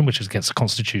second election, which is against the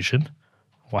Constitution.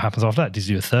 What happens after that? Does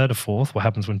he do a third, a fourth? What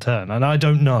happens when turn? And I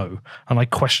don't know. And I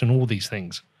question all these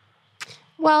things.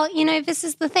 Well, this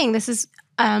is the thing. This is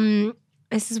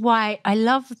why I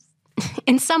love,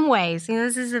 in some ways,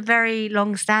 this is a very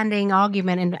long-standing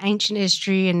argument in ancient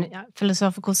history and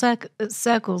philosophical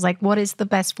circles, like what is the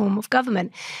best form of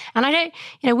government? And I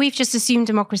don't, we've just assumed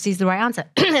democracy is the right answer.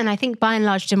 And I think by and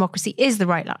large, democracy is the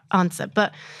right answer.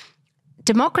 But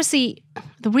democracy,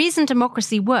 the reason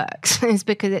democracy works is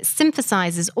because it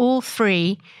synthesizes all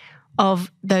three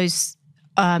of those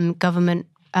government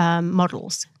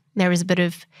models. There is a bit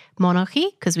of monarchy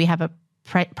because we have a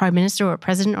prime minister or a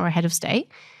president or a head of state.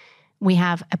 We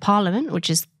have a parliament, which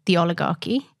is the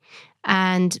oligarchy.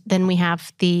 And then we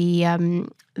have the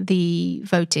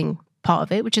voting part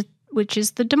of it, which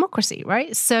is the democracy,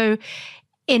 right? So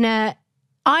in an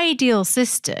ideal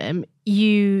system,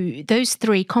 those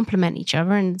three complement each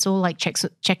other, and it's all like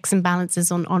checks and balances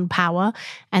on power,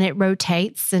 and it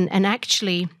rotates. And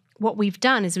actually, what we've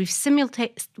done is we've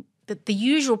simultaneously. The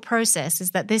usual process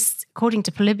is that this, according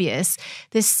to Polybius,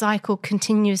 this cycle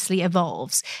continuously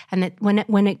evolves, and that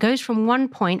when it goes from one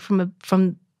point, from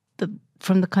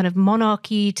the kind of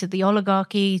monarchy to the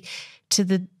oligarchy to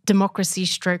the democracy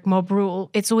stroke mob rule,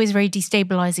 it's always very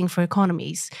destabilizing for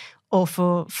economies or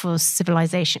for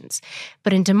civilizations.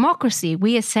 But in democracy,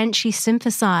 we essentially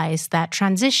synthesize that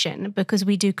transition because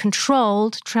we do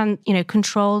controlled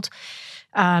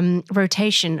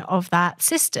rotation of that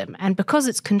system. And because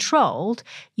it's controlled,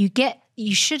 you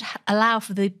should allow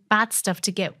for the bad stuff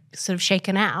to get sort of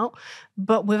shaken out,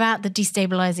 but without the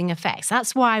destabilizing effects.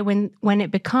 That's why when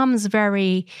it becomes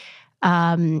very,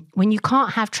 when you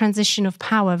can't have transition of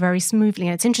power very smoothly,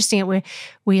 and it's interesting that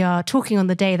we are talking on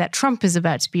the day that Trump is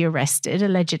about to be arrested,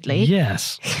 allegedly.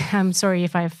 Yes. I'm sorry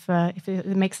if it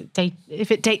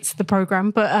dates the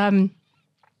program, but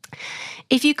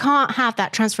if you can't have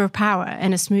that transfer of power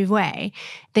in a smooth way,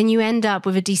 then you end up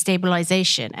with a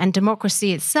destabilization. And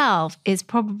democracy itself is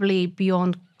probably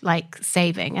beyond like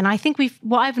saving. And I think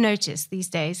what I've noticed these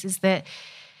days is that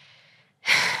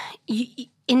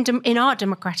in our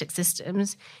democratic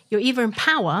systems, you're either in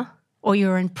power or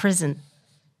you're in prison.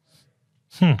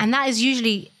 And that is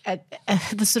usually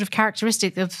the sort of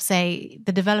characteristic of, say,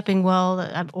 the developing world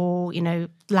or,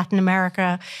 Latin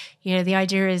America. The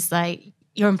idea is like,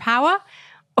 you're in power,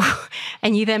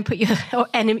 and you then put your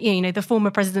enemy, the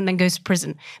former president then goes to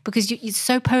prison because you're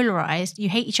so polarized, you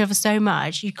hate each other so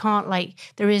much, you can't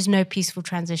there is no peaceful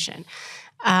transition.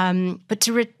 But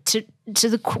to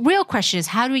the real question is,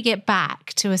 how do we get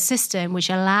back to a system which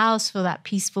allows for that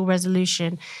peaceful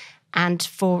resolution and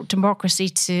for democracy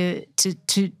to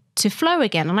flow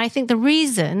again? And I think the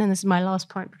reason, and this is my last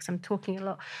point because I'm talking a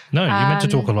lot. No, you're meant to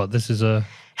talk a lot. This is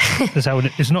how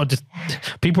it's not just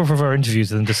people prefer interviews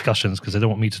than discussions because they don't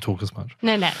want me to talk as much.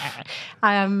 No.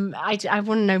 I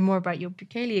want to know more about your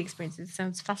Bukele experience. It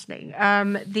sounds fascinating.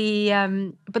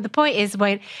 But the point is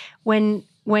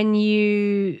when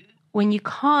you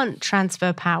can't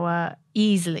transfer power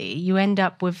easily, you end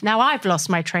up with. Now I've lost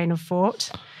my train of thought.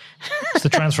 It's the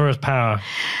transfer of power.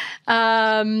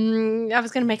 I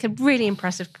was going to make a really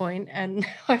impressive point and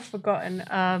I've forgotten.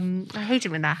 I hate it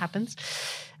when that happens.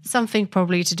 Something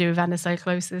probably to do with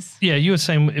anisocosis. Yeah, you were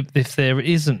saying if there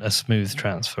isn't a smooth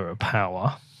transfer of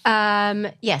power,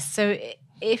 Yes. So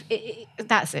if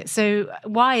that's it. So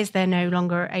why is there no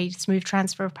longer a smooth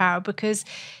transfer of power? Because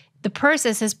the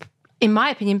process has, in my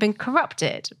opinion, been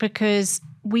corrupted, because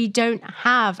we don't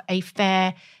have a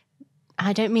fair,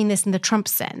 I don't mean this in the Trump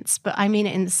sense, but I mean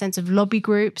it in the sense of lobby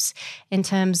groups, in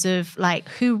terms of like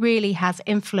who really has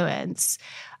influence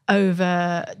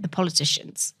over the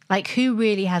politicians, like who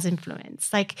really has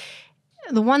influence. Like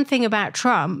the one thing about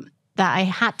Trump that I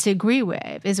had to agree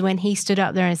with is when he stood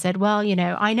up there and said, well, you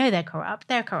know, I know they're corrupt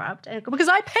because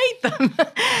I paid them. And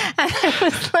I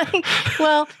was like,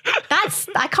 well,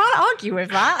 I can't argue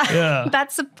with that. Yeah.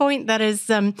 That's a point that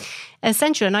is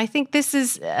essential. And I think this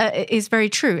is very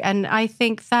true. And I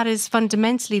think that is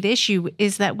fundamentally the issue,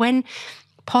 is that when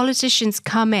politicians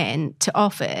come in to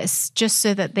office just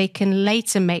so that they can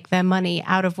later make their money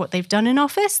out of what they've done in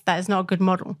office, that is not a good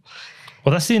model.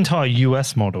 Well, that's the entire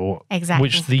US model, exactly,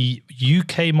 which the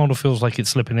UK model feels like it's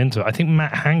slipping into. I think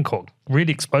Matt Hancock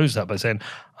really exposed that by saying,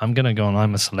 I'm going to go on,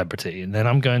 I'm a celebrity, and then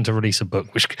I'm going to release a book,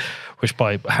 which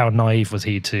by how naive was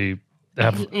he to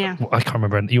have, I can't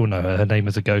remember, you'll know her name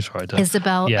is a ghostwriter.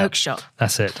 Izabella Oakeshott.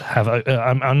 That's it.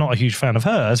 I'm not a huge fan of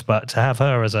hers, but to have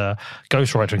her as a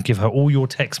ghostwriter and give her all your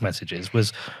text messages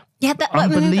was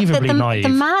unbelievably naive. The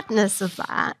madness of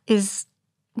that is,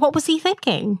 what was he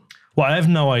thinking? Well, I have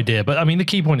no idea, but I mean, the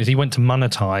key point is he went to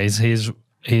monetize his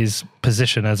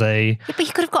position as a... Yeah, but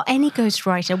he could have got any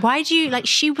ghostwriter. Why do you, like,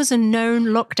 she was a known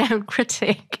lockdown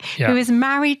critic who is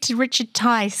married to Richard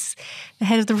Tice, the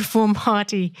head of the Reform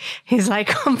Party, his, like,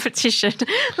 competition.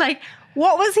 Like,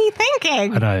 what was he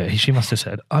thinking? I know, she must have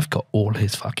said, I've got all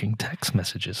his fucking text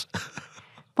messages.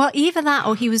 Well, either that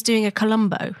or he was doing a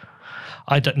Columbo.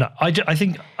 I don't know. I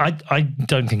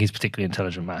don't think he's particularly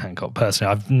intelligent, Matt Hancock.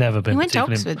 Personally, I've never been. He went to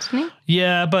particularly... Oxford, didn't he?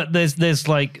 Yeah, but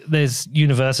there's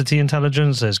university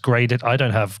intelligence. There's graded. I don't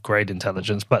have grade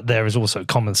intelligence, but there is also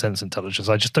common sense intelligence.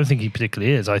 I just don't think he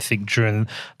particularly is. I think during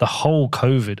the whole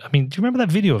COVID, I mean, do you remember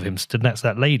that video of him stood next to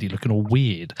that lady looking all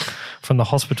weird from the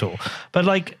hospital? But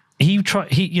like I would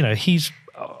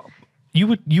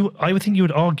think you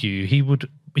would argue he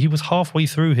was halfway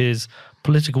through his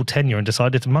political tenure and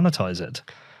decided to monetize it.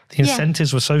 The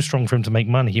incentives were so strong for him to make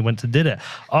money, he went and did it.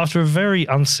 After a very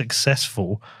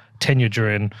unsuccessful tenure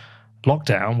during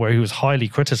lockdown, where he was highly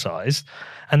criticized,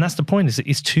 and that's the point, is that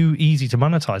it's too easy to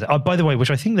monetize it. By the way, which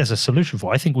I think there's a solution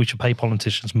for. I think we should pay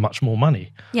politicians much more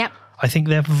money. Yep. I think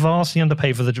they're vastly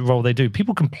underpaid for the role they do.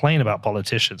 People complain about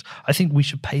politicians. I think we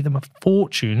should pay them a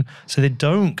fortune so they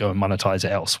don't go and monetize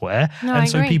it elsewhere. No, and I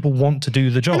so agree. people want to do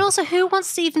the job. And also, who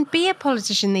wants to even be a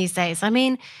politician these days? I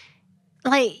mean,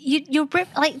 like,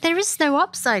 there is no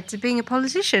upside to being a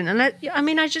politician. And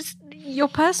your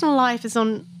personal life is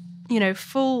on,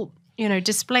 full,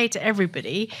 display to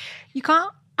everybody. You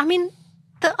can't,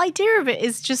 the idea of it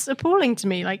is just appalling to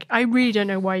me. Like, I really don't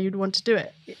know why you'd want to do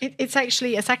it. It's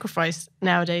actually a sacrifice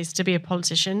nowadays to be a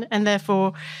politician, and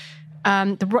therefore,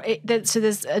 so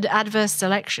there's an adverse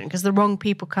selection because the wrong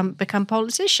people become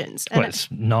politicians. Well, it's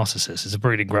narcissists. It's a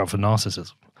breeding ground for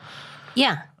narcissism.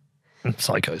 Yeah. And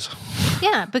psychos.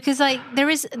 Yeah, because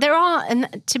there are,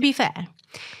 and to be fair,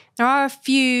 there are a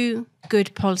few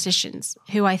good politicians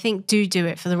who I think do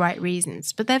it for the right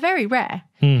reasons, but they're very rare.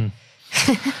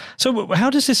 So how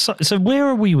does this? So where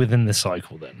are we within this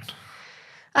cycle then?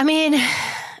 I mean,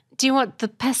 do you want the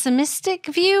pessimistic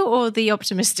view or the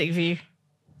optimistic view?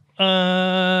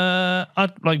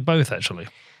 I'd like both, actually.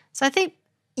 So I think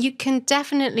you can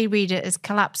definitely read it as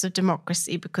collapse of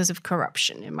democracy because of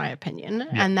corruption, in my opinion,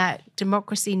 and that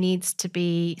democracy needs to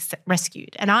be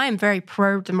rescued. And I am very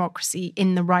pro-democracy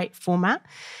in the right format,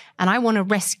 and I want to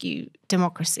rescue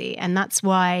democracy. And that's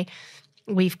why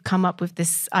we've come up with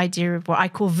this idea of what I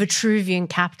call Vitruvian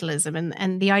capitalism.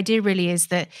 And the idea really is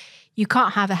that you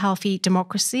can't have a healthy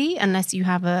democracy unless you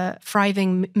have a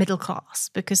thriving middle class,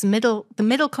 because the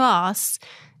middle class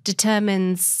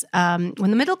determines, when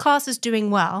the middle class is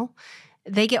doing well,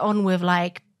 they get on with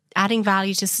like adding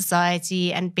value to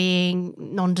society and being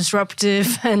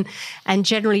non-disruptive and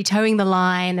generally towing the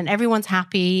line, and everyone's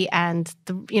happy, and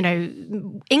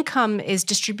income is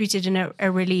distributed in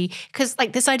a really, because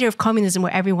like this idea of communism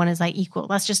where everyone is like equal,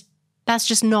 that's just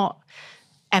not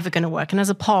ever going to work. And as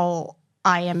a Pole,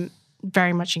 I am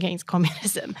very much against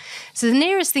communism. So the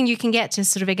nearest thing you can get to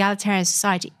sort of egalitarian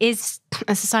society is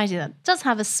a society that does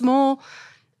have a small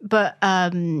but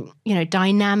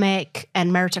dynamic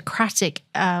and meritocratic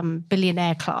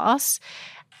billionaire class,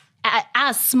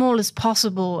 as small as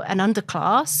possible, an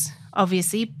underclass,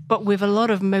 obviously, but with a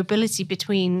lot of mobility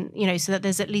between, so that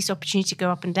there's at least opportunity to go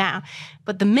up and down.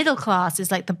 But the middle class is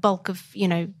like the bulk of,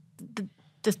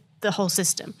 the whole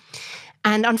system.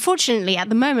 And unfortunately, at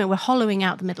the moment, we're hollowing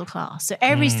out the middle class. So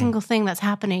every single thing that's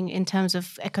happening in terms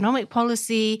of economic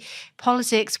policy,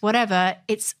 politics, whatever,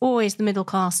 it's always the middle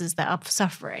classes that are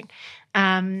suffering.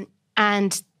 And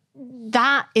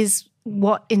that is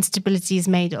what instability is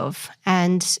made of.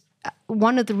 And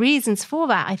one of the reasons for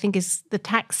that, I think, is the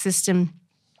tax system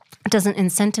doesn't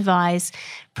incentivize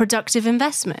productive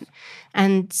investment.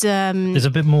 And there's a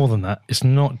bit more than that. It's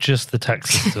not just the tax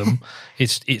system;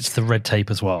 it's the red tape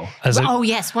as well.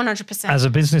 Yes, 100%. As a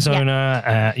business owner,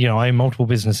 I own multiple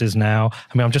businesses now.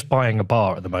 I mean, I'm just buying a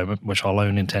bar at the moment, which I'll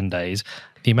own in 10 days.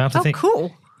 The amount of things.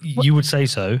 Cool. You would say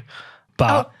so,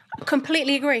 but.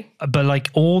 Completely agree. But like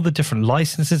all the different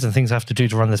licenses and things I have to do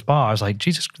to run this bar, I was like,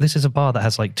 Jesus, this is a bar that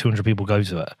has like 200 people go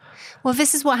to it. Well,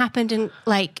 this is what happened in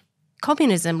like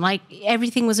communism. Like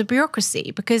everything was a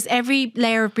bureaucracy, because every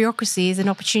layer of bureaucracy is an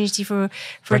opportunity for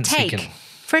a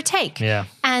take. Yeah.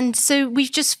 And so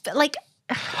we've just like,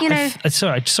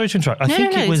 sorry to interrupt. I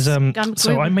think it was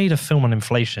I made a film on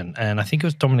inflation, and I think it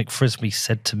was Dominic Frisby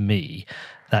said to me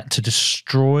that to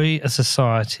destroy a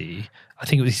society, I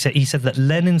think he said that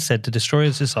Lenin said to destroy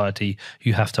a society,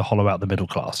 you have to hollow out the middle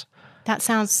class. That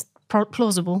sounds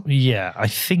plausible. Yeah, I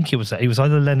think it was that. It was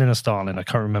either Lenin or Stalin. I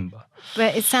can't remember.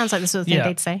 But it sounds like the sort of thing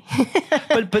they'd say.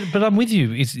 but I'm with you.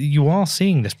 You are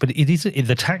seeing this, but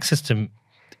the tax system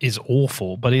is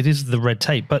awful, but it is the red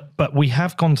tape. But we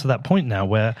have gone to that point now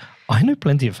where I know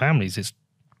plenty of families. It's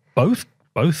both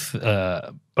parents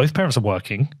are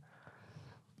working,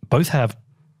 both have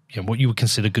what you would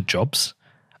consider good jobs,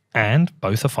 and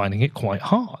both are finding it quite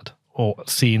hard, or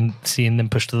seeing them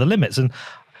push to the limits. And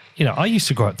I used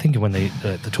to grow up thinking when they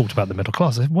talked about the middle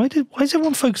class, why is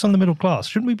everyone focused on the middle class?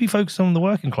 Shouldn't we be focused on the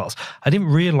working class? I didn't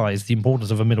realize the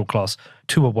importance of a middle class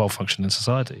to a well-functioning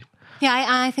society. Yeah,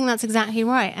 I think that's exactly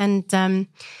right. And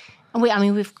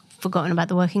we've forgotten about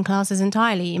the working classes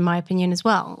entirely, in my opinion, as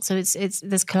well. So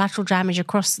there's collateral damage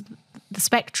across the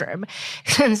spectrum.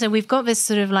 And so we've got this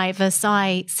sort of like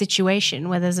Versailles situation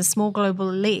where there's a small global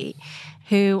elite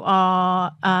who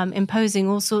are imposing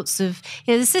all sorts of,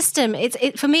 the system,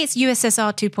 for me, it's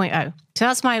USSR 2.0. So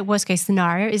that's my worst case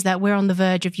scenario, is that we're on the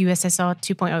verge of USSR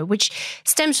 2.0, which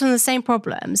stems from the same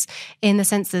problems in the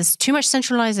sense there's too much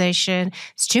centralization,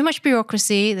 there's too much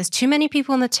bureaucracy, there's too many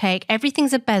people on the take,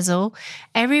 everything's a bezel,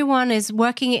 everyone is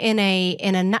working in a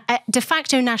de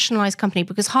facto nationalized company,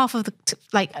 because half of the,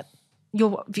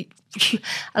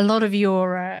 a lot of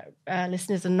your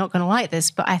listeners are not going to like this,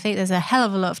 but I think there's a hell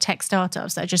of a lot of tech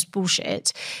startups that are just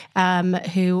bullshit,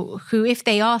 who if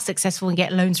they are successful and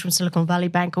get loans from Silicon Valley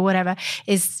Bank or whatever,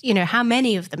 is, how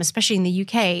many of them, especially in the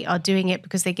UK, are doing it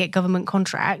because they get government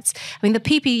contracts. I mean, the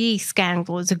PPE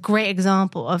scandal is a great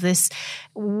example of this,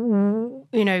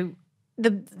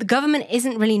 The government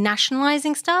isn't really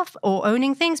nationalizing stuff or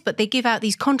owning things, but they give out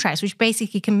these contracts, which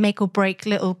basically can make or break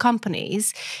little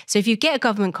companies. So if you get a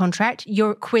government contract,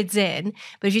 you're quids in.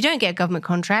 But if you don't get a government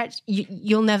contract,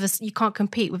 you can't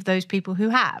compete with those people who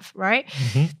have, right?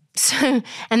 Mm-hmm. So,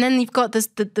 and then you've got this,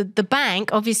 the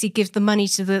bank obviously gives the money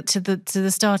to the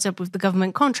startup with the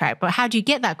government contract, but how do you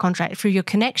get that contract? Through your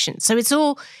connections. So it's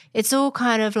all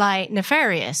kind of like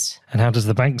nefarious. And how does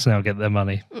the banks now get their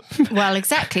money? Well,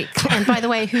 exactly. And by the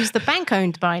way, who's the bank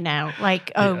owned by now?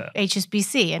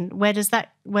 HSBC. And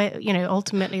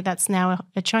ultimately that's now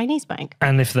a Chinese bank.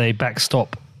 And if they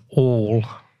backstop all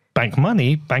bank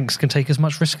money, banks can take as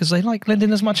much risk as they like, lend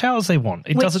in as much out as they want.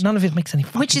 None of it makes any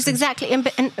fucking Which is sense. exactly,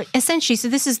 and essentially, so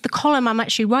this is the column I'm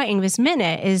actually writing this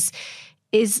minute is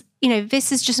this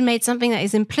has just made something that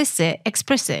is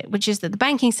explicit, which is that the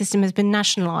banking system has been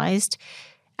nationalized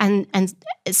and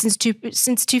since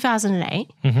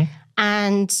 2008, mm-hmm.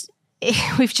 and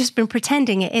we've just been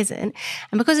pretending it isn't.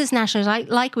 And because it's nationalized,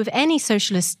 like with any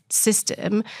socialist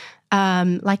system,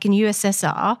 like in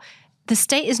USSR, the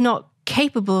state is not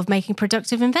capable of making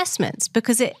productive investments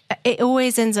because it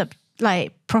always ends up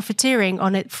like profiteering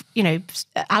on it,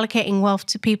 allocating wealth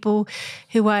to people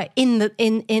who are in the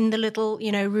little,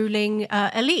 ruling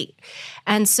elite.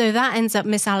 And so that ends up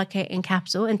misallocating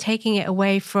capital and taking it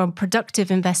away from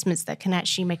productive investments that can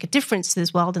actually make a difference to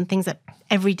this world and things that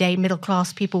everyday middle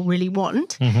class people really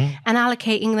want, mm-hmm. and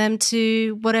allocating them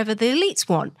to whatever the elites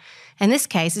want. In this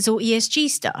case, it's all ESG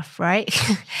stuff, right?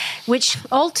 Which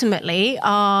ultimately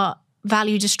are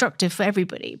value destructive for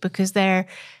everybody because they're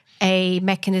a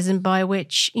mechanism by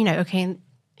which,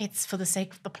 it's for the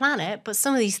sake of the planet, but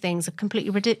some of these things are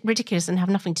completely ridiculous and have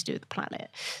nothing to do with the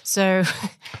planet. So,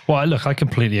 well, look, I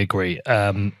completely agree.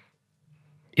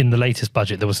 in the latest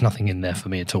budget, there was nothing in there for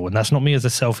me at all. And that's not me as a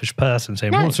selfish person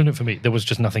saying, what's in it for me? There was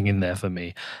just nothing in there for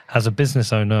me. As a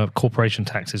business owner, corporation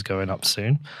tax is going up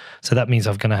soon. So that means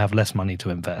I'm going to have less money to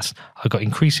invest. I've got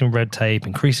increasing red tape,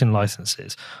 increasing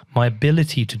licenses. My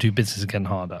ability to do business is getting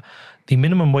harder. The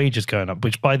minimum wage is going up,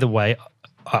 which, by the way,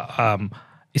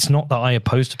 it's not that I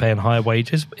oppose to paying higher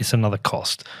wages, but it's another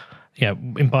cost.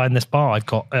 In buying this bar, I've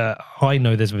got. I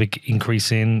know there's a big increase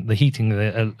in the heating,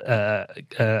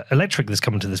 the electric that's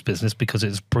coming to this business because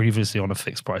it's previously on a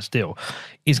fixed price deal.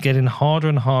 It's getting harder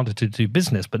and harder to do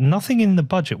business, but nothing in the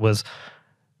budget was.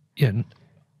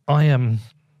 I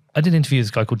did interview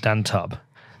this guy called Dan Tubb,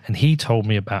 and he told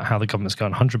me about how the government's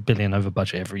going 100 billion over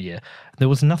budget every year. There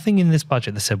was nothing in this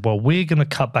budget that said, "Well, we're going to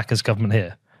cut back as government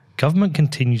here." Government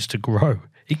continues to grow.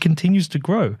 It continues to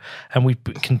grow, and we're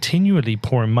continually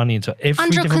pouring money into every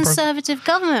under different conservative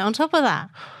government. On top of that,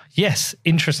 yes,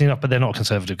 interesting enough, but they're not a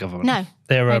conservative government. No,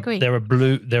 I agree. They're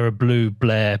a blue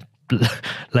Blair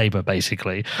Labour,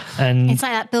 basically, and it's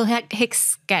like that Bill Hicks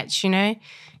sketch. Do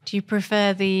you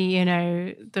prefer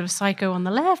the psycho on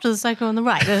the left or the psycho on the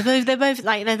right? They're both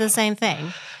like they're the same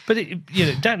thing. But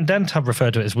Dan Tubb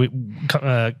referred to it as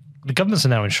the governments are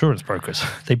now insurance brokers.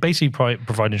 They basically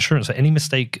provide insurance for any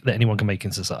mistake that anyone can make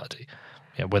in society,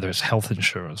 whether it's health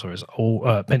insurance or it's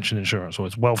pension insurance or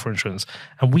it's welfare insurance.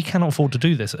 And we cannot afford to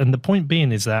do this. And the point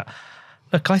being is that,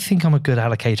 look, I think I'm a good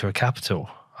allocator of capital.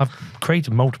 I've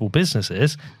created multiple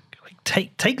businesses.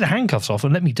 Take the handcuffs off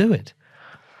and let me do it.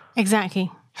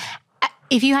 Exactly.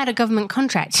 If you had a government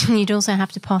contract, you'd also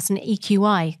have to pass an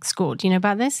EQI score. Do you know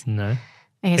about this? No.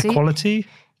 Okay, Equality?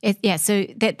 So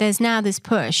there's now this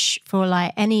push for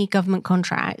like any government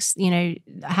contracts,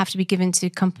 have to be given to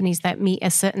companies that meet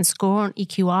a certain score on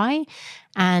EQI,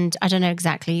 and I don't know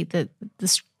exactly the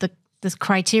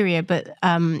criteria, but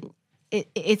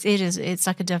it's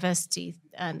like a diversity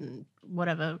and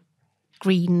whatever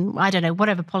green, I don't know,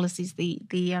 whatever policies the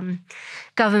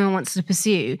government wants to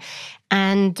pursue,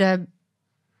 and that's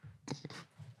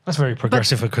very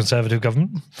progressive for a conservative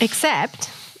government. Except.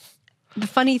 The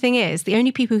funny thing is, the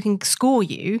only people who can score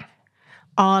you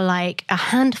are like a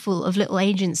handful of little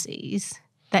agencies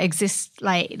that exist.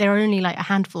 Like there are only like a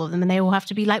handful of them, and they all have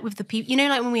to be like with the people.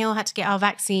 Like when we all had to get our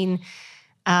vaccine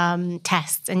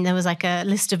tests, and there was like a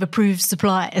list of approved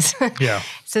suppliers. Yeah.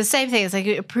 So the same thing. It's like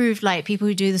approved, like people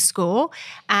who do the score,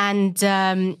 and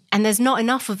there's not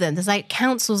enough of them. There's like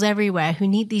councils everywhere who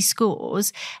need these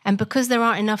scores, and because there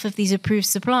aren't enough of these approved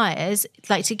suppliers,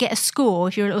 like to get a score,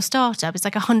 if you're a little startup, it's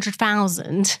like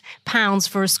 £100,000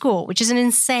 for a score, which is an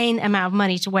insane amount of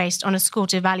money to waste on a score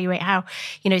to evaluate how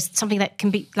something that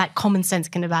can be like common sense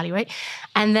can evaluate,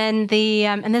 and then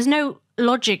and there's no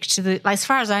logic to as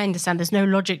far as I understand, there's no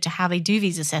logic to how they do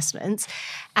these assessments,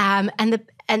 and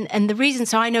the reason.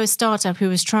 So I know a startup who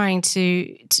was trying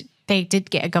to they did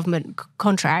get a government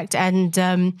contract, and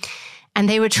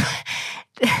they were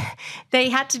they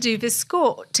had to do this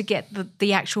score to get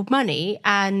the actual money,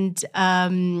 and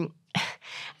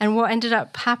what ended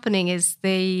up happening is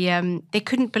they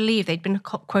couldn't believe they'd been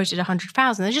quoted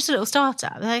 100,000. They're just a little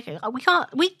startup. They're like,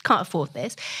 we can't afford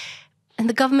this. And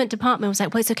the government department was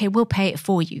like, well, it's okay, we'll pay it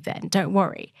for you then, don't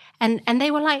worry. And they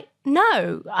were like,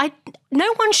 no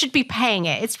one should be paying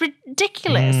it. It's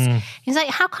ridiculous. He's like,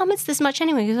 how come it's this much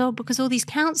anyway? He goes, because all these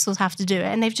councils have to do it,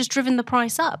 and they've just driven the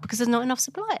price up because there's not enough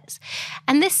suppliers.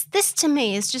 And this to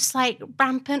me is just like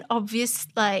rampant, obvious,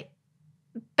 like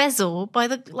bezel by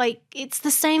it's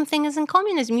the same thing as in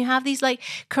communism. You have these like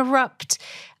corrupt,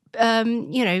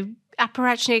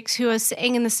 apparatchiks who are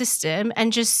sitting in the system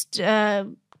and just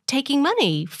taking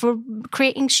money for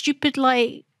creating stupid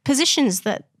like positions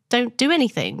that don't do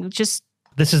anything. Just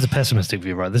this is the pessimistic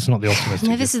view, right? This is not the optimistic view.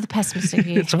 No, this is the pessimistic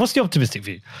view. So what's the optimistic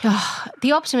view?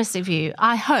 The optimistic view,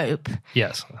 I hope,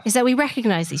 is that we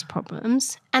recognise these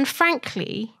problems. And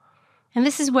frankly, and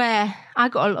this is where I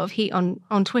got a lot of heat on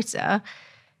Twitter,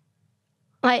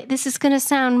 like this is going to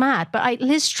sound mad, but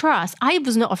Liz Truss, I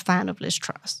was not a fan of Liz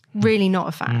Truss. Really not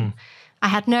a fan. I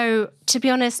had to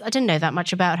be honest, I didn't know that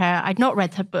much about her. I'd not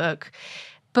read her book.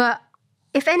 But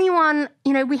if anyone,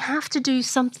 we have to do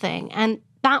something. And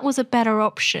that was a better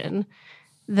option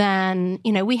than,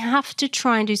 we have to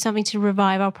try and do something to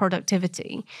revive our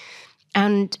productivity.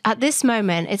 And at this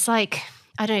moment, it's like,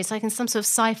 I don't know, it's like in some sort of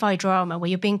sci-fi drama where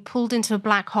you're being pulled into a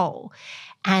black hole.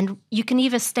 And you can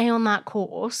either stay on that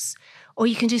course, or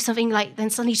you can do something like, then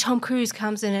suddenly Tom Cruise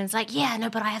comes in and it's like, yeah, no,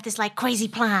 but I have this like crazy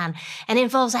plan. And it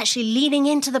involves actually leaning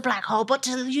into the black hole, but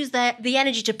to use the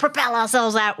energy to propel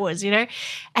ourselves outwards, And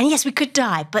yes, we could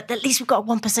die, but at least we've got a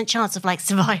 1% chance of like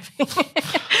surviving.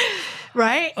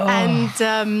 Right? Oh.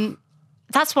 And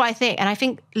that's what I think. And I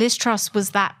think Liz Truss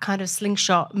was that kind of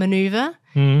slingshot maneuver,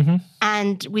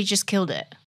 and we just killed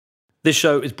it. This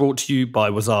show is brought to you by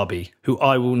Wasabi, who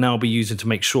I will now be using to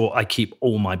make sure I keep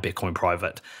all my Bitcoin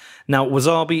private. Now,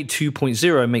 Wasabi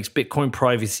 2.0 makes Bitcoin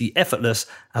privacy effortless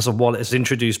as a wallet has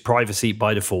introduced privacy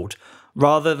by default.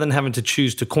 Rather than having to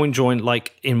choose to coin join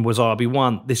like in Wasabi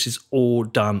 1, this is all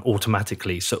done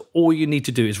automatically. So all you need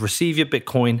to do is receive your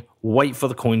Bitcoin, wait for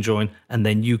the coin join, and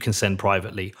then you can send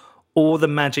privately. All the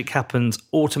magic happens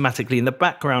automatically in the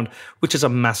background, which is a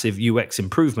massive UX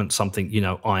improvement, something,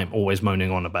 I'm always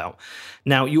moaning on about.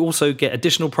 Now, you also get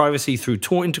additional privacy through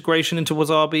Tor integration into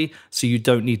Wasabi, so you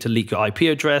don't need to leak your IP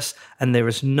address, and there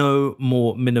is no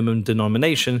more minimum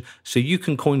denomination, so you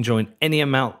can coin join any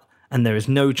amount, and there is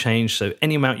no change, so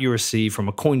any amount you receive from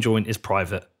a coin join is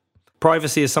private.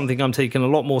 Privacy is something I'm taking a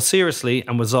lot more seriously,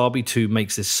 and Wasabi 2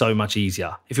 makes this so much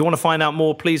easier. If you want to find out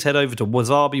more, please head over to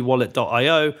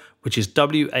wasabiwallet.io, which is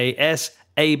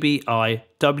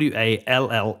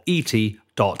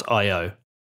WASABIWALLET.io.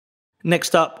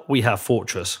 Next up, we have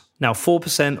Fortress. Now,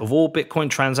 4% of all Bitcoin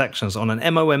transactions on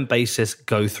an MOM basis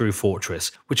go through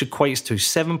Fortress, which equates to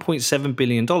 $7.7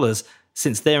 billion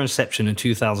since their inception in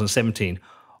 2017.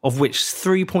 Of which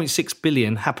 3.6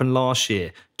 billion happened last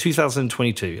year,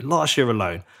 2022, last year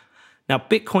alone. Now,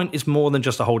 Bitcoin is more than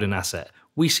just a holding asset.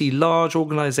 We see large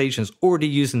organizations already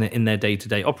using it in their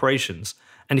day-to-day operations.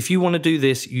 And if you want to do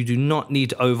this, you do not need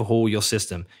to overhaul your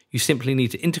system. You simply need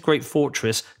to integrate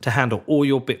Fortress to handle all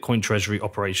your Bitcoin treasury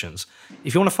operations.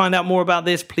 If you want to find out more about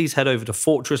this, please head over to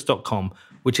fortress.com,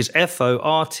 which is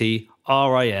fortris.com.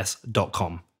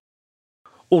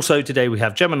 Also, today we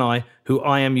have Gemini, who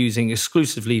I am using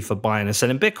exclusively for buying and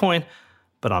selling Bitcoin,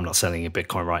 but I'm not selling your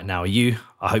Bitcoin right now. Are you?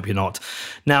 I hope you're not.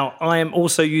 Now, I am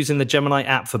also using the Gemini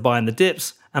app for buying the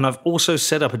dips, and I've also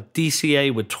set up a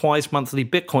DCA with twice monthly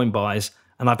Bitcoin buys,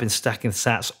 and I've been stacking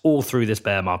sats all through this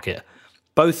bear market.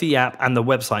 Both the app and the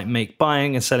website make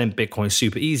buying and selling Bitcoin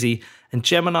super easy, and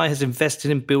Gemini has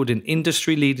invested in building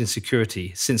industry-leading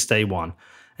security since day one.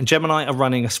 And Gemini are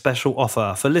running a special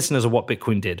offer for listeners of What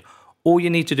Bitcoin Did. All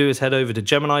you need to do is head over to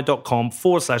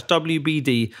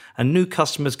gemini.com/WBD, and new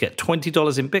customers get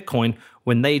 $20 in Bitcoin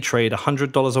when they trade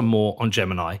 $100 or more on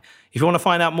Gemini. If you want to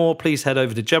find out more, please head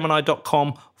over to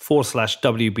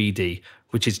gemini.com/WBD,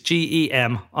 which is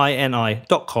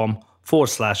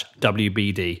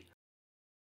GEMINI.com/WBD.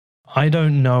 I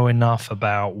don't know enough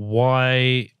about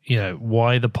why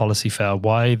the policy failed,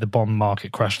 why the bond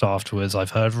market crashed afterwards.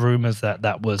 I've heard rumors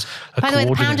that was a By the way,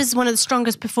 the pound is one of the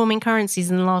strongest performing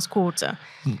currencies in the last quarter.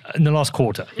 In the last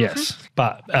quarter, yes.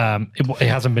 But it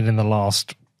hasn't been in the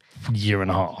last year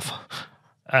and a half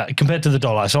compared to the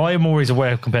dollar. So I am always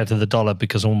aware compared to the dollar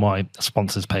because all my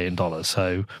sponsors pay in dollars.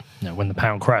 So when the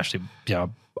pound crashed, I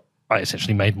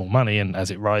essentially made more money, and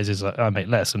as it rises, I make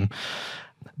less.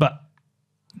 But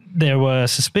there were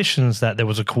suspicions that there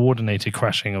was a coordinated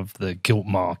crashing of the gilt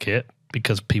market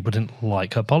because people didn't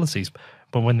like her policies.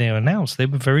 But when they were announced, they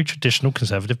were very traditional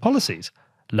conservative policies.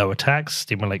 Lower tax,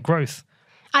 stimulate growth.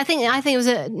 I think it was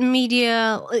a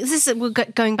media. We're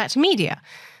going back to media.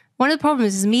 One of the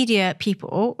problems is media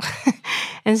people,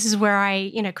 and this is where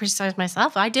I, criticize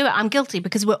myself. I do it. I'm guilty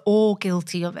because we're all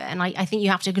guilty of it. And I think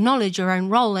you have to acknowledge your own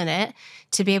role in it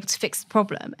to be able to fix the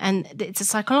problem. And it's a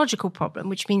psychological problem,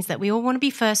 which means that we all want to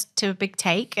be first to a big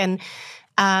take. And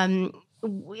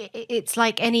it's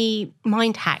like any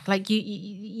mind hack. Like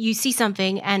you see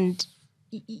something and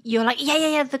you're like,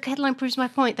 yeah, the headline proves my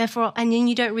point. Therefore, and then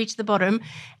you don't reach the bottom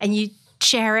and you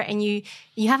share it, and you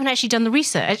haven't actually done the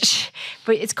research,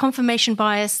 but it's confirmation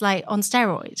bias like on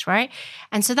steroids, right?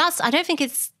 And so I don't think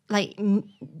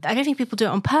people do it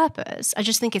on purpose. I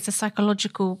just think it's a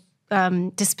psychological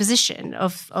disposition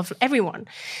of everyone.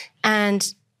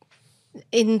 And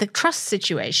in the trust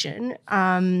situation,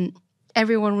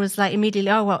 everyone was like immediately,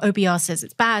 oh, well, OBR says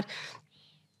it's bad,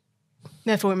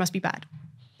 therefore it must be bad.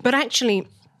 But actually,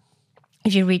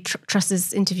 if you read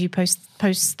Truss's interview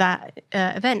post that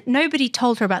event, nobody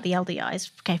told her about the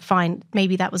LDIs. Okay, fine,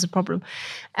 maybe that was a problem,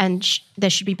 and there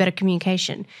should be better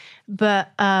communication. But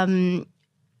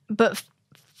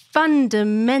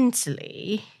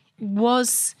fundamentally,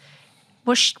 was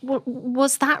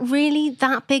that really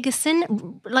that big a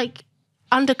sin? Like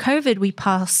under COVID, we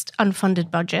passed unfunded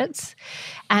budgets,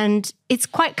 and it's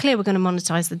quite clear we're going to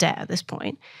monetize the debt at this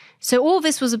point. So all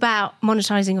this was about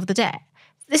monetizing of the debt.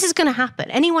 This is going to happen.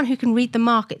 Anyone who can read the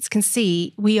markets can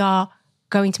see we are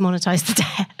going to monetize the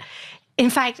debt. In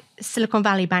fact, Silicon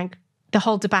Valley Bank, the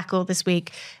whole debacle this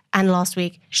week and last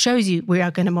week shows you we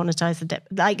are going to monetize the debt.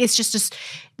 Like it's just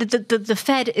the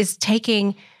Fed is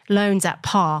taking loans at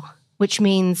par, which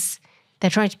means They're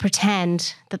trying to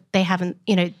pretend that they haven't,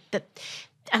 it's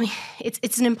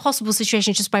an impossible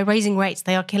situation. Just by raising rates,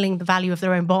 they are killing the value of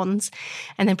their own bonds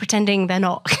and then pretending they're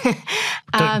not.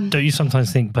 Don't you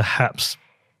sometimes think perhaps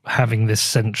having this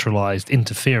centralized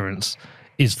interference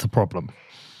is the problem?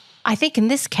 I think in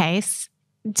this case,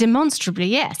 demonstrably,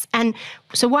 yes. And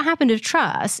so what happened with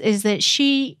Truss is that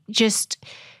she just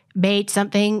made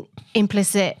something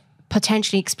implicit,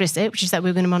 potentially explicit, which is that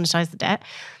we're going to monetize the debt.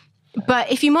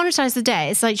 But if you monetize the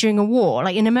debt, it's like during a war,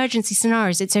 like in emergency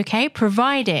scenarios, it's okay,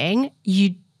 providing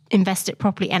you invest it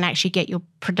properly and actually get your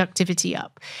productivity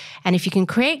up. And if you can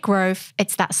create growth,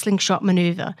 it's that slingshot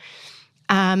maneuver.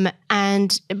 But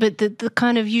the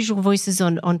kind of usual voices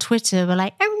on Twitter were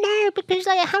like, oh no, because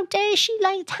like how dare she,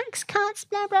 like tax cuts,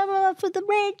 blah blah blah for the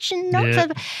rich and not for.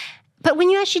 But when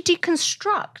you actually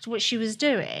deconstruct what she was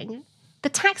doing, the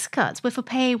tax cuts were for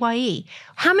PAYE.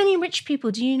 How many rich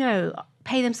people do you know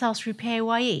pay themselves through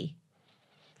PAYE?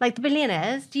 Like the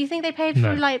billionaires, do you think they pay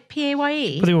through like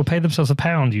PAYE? But they will pay themselves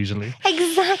 £1 usually.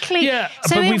 Exactly. Yeah,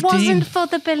 so it wasn't for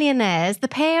the billionaires. The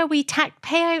PAYE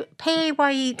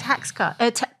tax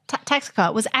cut. Tax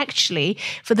cut was actually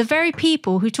for the very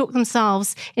people who talked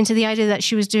themselves into the idea that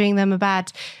she was doing them a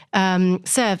bad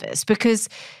service, because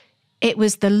it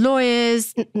was the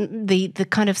lawyers, the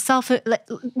kind of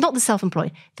not the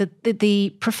self-employed,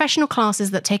 the professional classes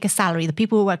that take a salary, the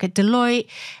people who work at Deloitte,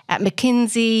 at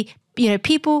McKinsey,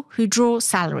 people who draw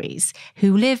salaries,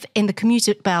 who live in the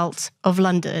commuter belt of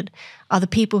London, are the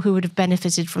people who would have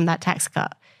benefited from that tax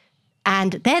cut.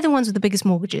 And they're the ones with the biggest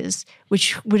mortgages,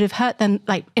 which would have hurt them,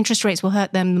 like interest rates will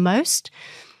hurt them the most.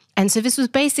 And so this was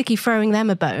basically throwing them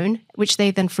a bone, which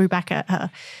they then threw back at her.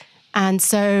 And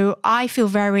so I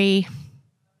think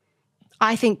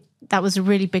that was a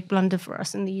really big blunder for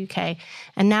us in the UK.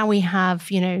 And now we have,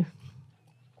 I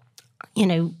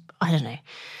don't know.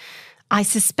 I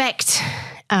suspect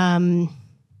in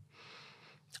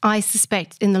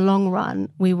the long run,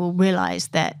 we will realize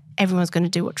that everyone's going to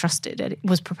do what Truss did. It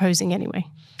was proposing anyway.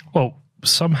 Well,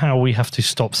 somehow we have to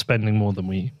stop spending more than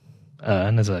we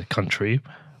earn as a country,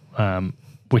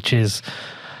 which is,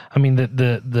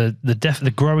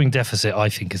 the growing deficit, I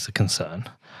think, is a concern.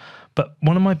 But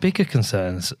one of my bigger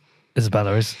concerns,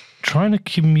 Izabella, is trying to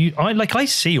commute. I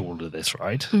see all of this,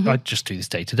 right? Mm-hmm. I just do this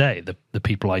day to day. The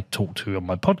people I talk to on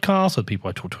my podcast, or the people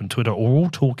I talk to on Twitter, are all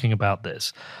talking about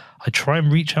this. I try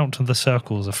and reach out to the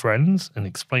circles of friends and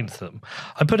explain to them.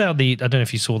 I put out I don't know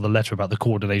if you saw the letter about the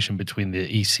coordination between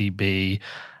the ECB,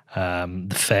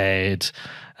 the Fed,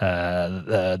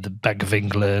 the Bank of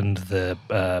England, the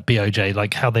BOJ,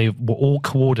 like how they were all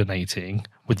coordinating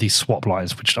with these swap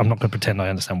lines, which I'm not going to pretend I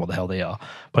understand what the hell they are,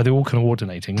 but they're all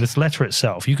coordinating. This letter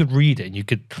itself, you could read it and you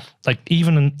could, like,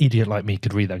 even an idiot like me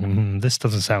could read that and this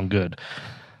doesn't sound good.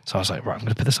 So I was like, right, I'm going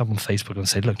to put this up on Facebook and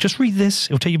say, look, just read this.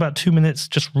 It'll take you about 2 minutes.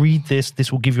 Just read this.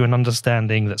 This will give you an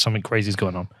understanding that something crazy is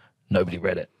going on. Nobody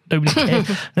read it. Nobody cares.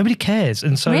 Nobody cares.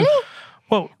 And so... Really?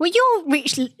 Well,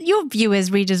 your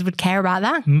viewers, readers would care about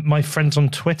that. My friends on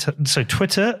Twitter. So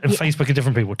Twitter and Facebook are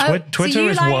different people. Twitter so you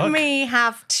is like work. Me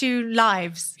have two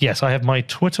lives. Yes, I have my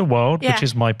Twitter world, which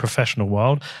is my professional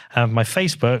world, and my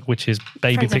Facebook, which is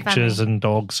baby pictures and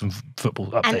dogs and football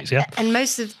updates. And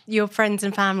most of your friends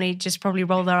and family just probably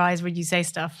roll their eyes when you say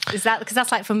stuff. Is that because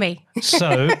that's like for me?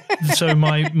 So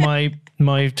my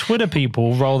Twitter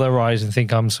people roll their eyes and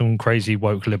think I'm some crazy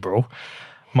woke liberal.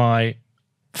 My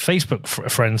Facebook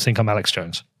friends think I'm Alex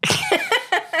Jones.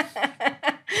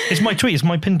 It's my tweet. It's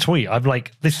my pinned tweet. I've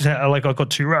this is how, I've got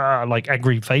two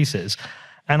angry faces,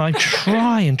 and I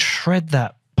try and tread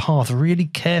that path really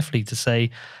carefully to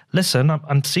say, listen,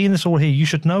 I'm seeing this all here. You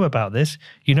should know about this.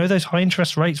 You know those high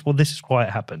interest rates? Well, this is why it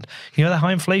happened. You know that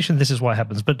high inflation? This is why it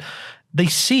happens. But they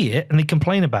see it and they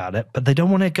complain about it, but they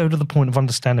don't want to go to the point of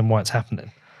understanding why it's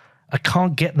happening. I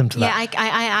can't get them to that. Yeah,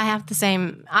 I have the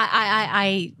same.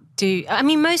 I do. I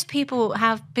mean, most people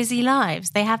have busy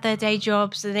lives. They have their day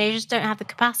jobs and they just don't have the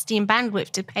capacity and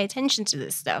bandwidth to pay attention to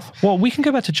this stuff. Well, we can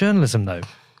go back to journalism though,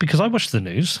 because I watch the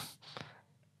news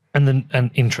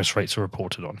and interest rates are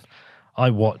reported on.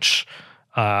 I watch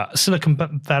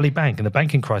Silicon Valley Bank and the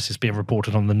banking crisis being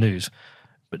reported on the news.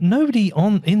 But nobody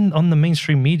on the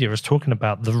mainstream media is talking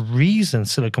about the reason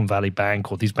Silicon Valley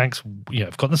Bank or these banks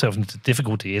have got themselves into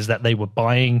difficulty is that they were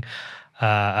buying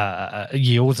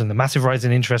yields and the massive rise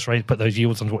in interest rates put those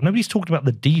yields on. Nobody's talking about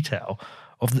the detail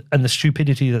and the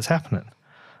stupidity that's happening.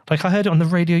 Like I heard it on the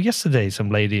radio yesterday, some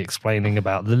lady explaining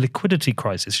about the liquidity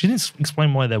crisis. She didn't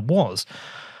explain why there was.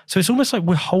 So it's almost like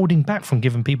we're holding back from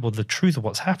giving people the truth of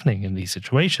what's happening in these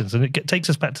situations. And it takes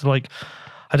us back to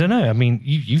I don't know. I mean,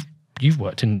 you've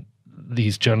worked in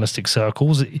these journalistic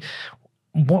circles.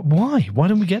 Why? Why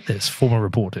don't we get this form of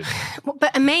reporting?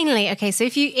 But mainly, okay, so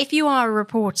if you are a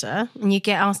reporter and you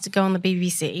get asked to go on the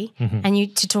BBC and you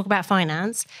to talk about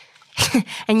finance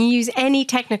and you use any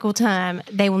technical term,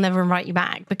 they will never invite you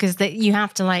back because you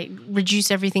have to like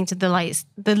reduce everything to the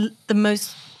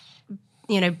most,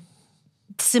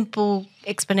 simple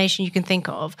explanation you can think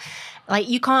of. Like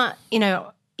you can't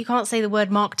say the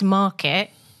word mark to market.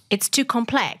 It's too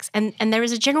complex. And there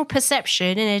is a general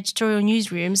perception in editorial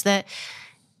newsrooms that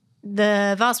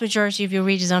the vast majority of your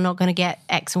readers are not going to get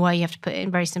X and Y. You have to put it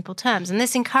in very simple terms. And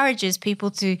this encourages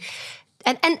people to,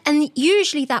 and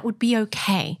usually that would be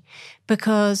okay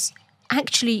because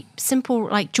actually simple,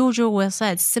 like George Orwell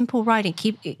said, simple writing,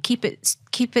 keep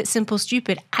it simple,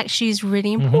 stupid, actually is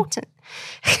really important.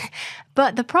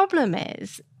 But the problem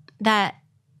is that,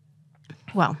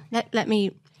 well, let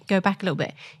me go back a little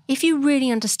bit. If you really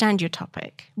understand your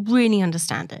topic, really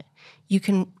understand it, you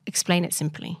can explain it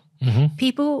simply.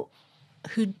 People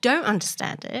who don't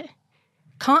understand it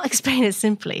can't explain it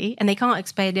simply, and they can't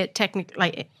explain it technically,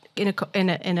 like in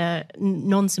a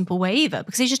non-simple way either,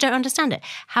 because they just don't understand it.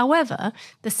 However,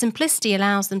 the simplicity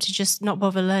allows them to just not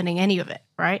bother learning any of it,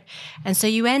 right? And so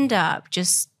you end up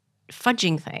just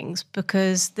fudging things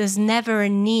because there's never a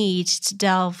need to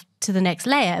delve to the next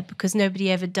layer because nobody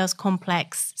ever does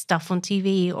complex stuff on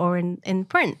TV or in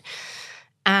print.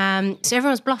 So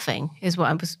everyone's bluffing is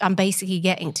what I'm basically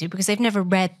getting to because they've never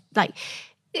read, like,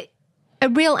 a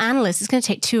real analyst is going to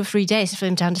take 2 or 3 days for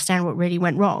them to understand what really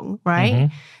went wrong,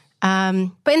 right?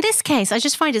 But in this case, I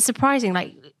just find it surprising.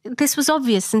 Like, this was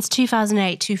obvious since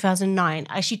 2008, 2009,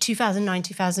 actually 2009,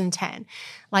 2010.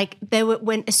 Like,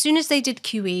 as soon as they did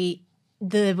QE,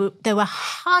 there were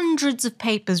hundreds of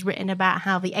papers written about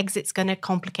how the exit's going to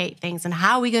complicate things and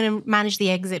how we're going to manage the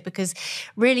exit because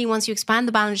really once you expand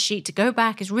the balance sheet to go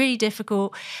back is really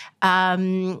difficult,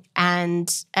 and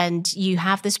you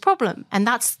have this problem. And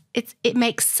it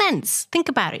makes sense. Think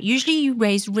about it. Usually you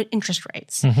raise interest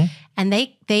rates and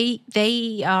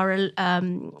they are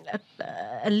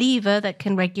a lever that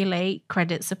can regulate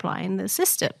credit supply in the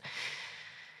system.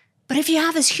 But if you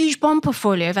have this huge bond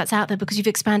portfolio that's out there because you've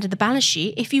expanded the balance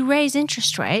sheet, if you raise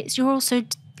interest rates, you're also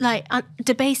like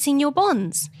debasing your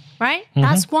bonds, right?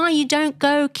 That's why you don't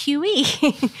go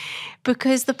QE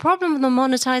because the problem with the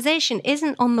monetization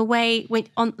isn't on the way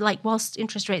whilst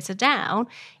interest rates are down.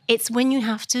 It's when you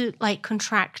have to like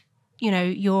contract,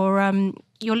 your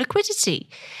liquidity.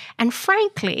 And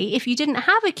frankly, if you didn't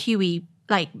have a QE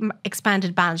like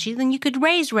expanded balance sheet, then you could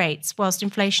raise rates whilst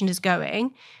inflation is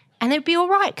going. And it'd be all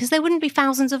right because there wouldn't be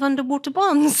thousands of underwater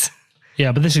bonds.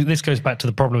 Yeah, but this goes back to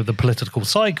the problem of the political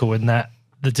cycle in that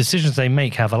the decisions they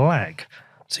make have a lag.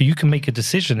 So you can make a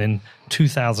decision in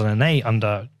 2008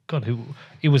 under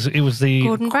it was the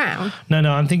Gordon Brown.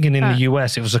 No, I'm thinking in the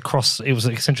US it was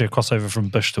essentially a crossover from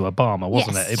Bush to Obama,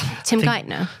 wasn't it? Tim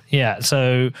Geithner. Yeah,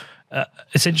 so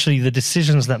essentially the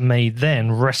decisions that made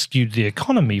then rescued the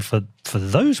economy for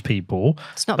those people.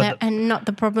 It's not not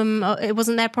the problem. It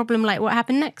wasn't their problem. Like what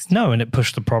happened next? No, and it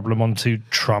pushed the problem onto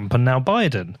Trump and now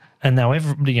Biden. And now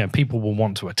people will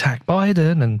want to attack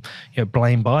Biden and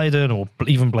blame Biden or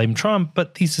even blame Trump.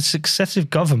 But these are successive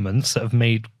governments that have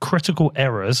made critical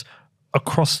errors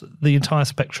across the entire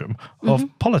spectrum of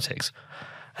politics.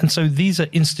 And so these are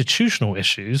institutional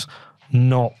issues,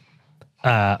 not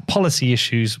policy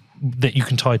issues that you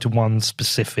can tie to one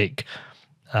specific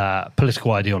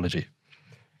political ideology.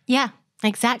 Yeah,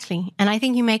 exactly. And I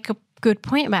think you make a good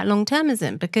point about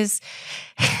long-termism because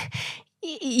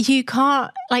you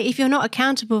can't, like, if you're not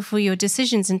accountable for your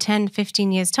decisions in 10,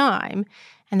 15 years' time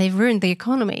and they've ruined the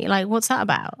economy, like, what's that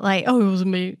about? Like, oh, it wasn't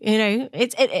me.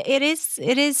 It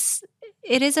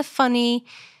is a funny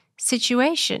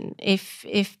situation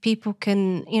if people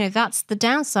can, that's the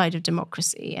downside of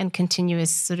democracy and continuous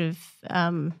sort of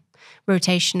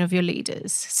rotation of your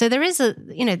leaders. So there is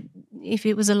if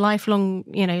it was a lifelong,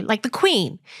 like the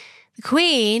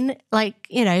Queen, like,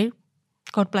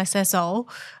 God bless her soul,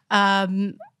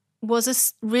 was a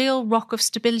real rock of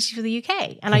stability for the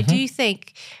UK. And I do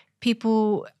think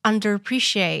people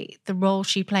underappreciate the role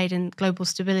she played in global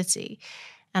stability.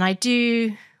 And I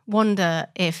do wonder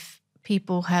if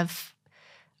people have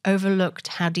overlooked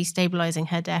how destabilizing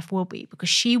her death will be because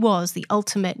she was the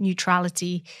ultimate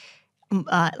neutrality,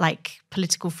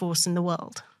 political force in the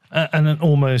world. And an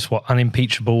almost,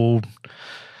 unimpeachable...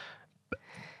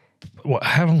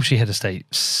 how long was she head of state?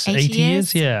 80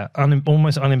 years? Yeah,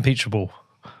 almost unimpeachable.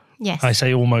 Yes. I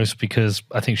say almost because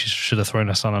I think she should have thrown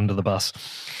her son under the bus.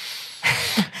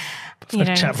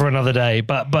 Chat for another day.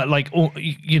 But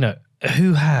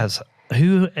who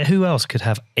else could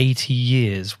have 80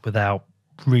 years without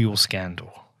real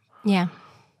scandal? Yeah.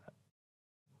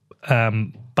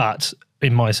 But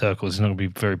in my circles, it's not going to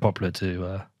be very popular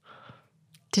to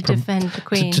defend the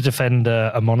Queen. To defend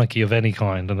a monarchy of any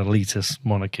kind, an elitist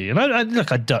monarchy. And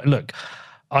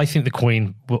I think the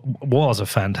Queen was a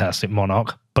fantastic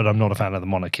monarch, but I'm not a fan of the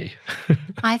monarchy.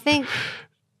 I think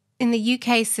in the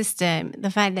UK system, the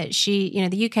fact that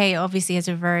the UK obviously has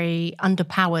a very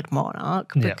underpowered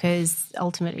monarch because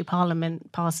ultimately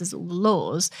Parliament passes all the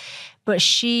laws, but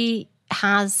she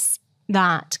has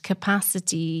that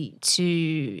capacity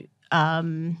to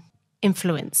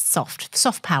influence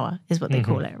soft power is what they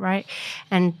call it, right?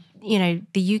 And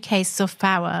the UK's soft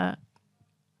power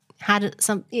had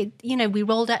we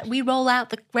roll out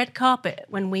the red carpet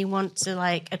when we want to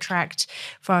attract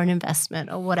foreign investment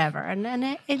or whatever,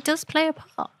 and it does play a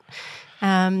part.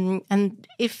 And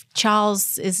if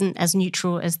Charles isn't as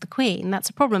neutral as the Queen,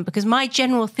 that's a problem, because my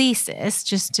general thesis,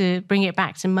 just to bring it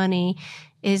back to money,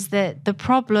 is that the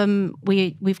problem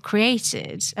we've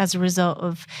created as a result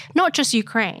of not just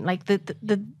Ukraine, like the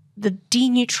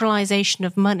deneutralization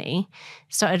of money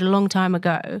started a long time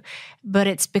ago, but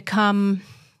it's become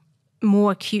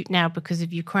more acute now because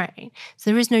of Ukraine.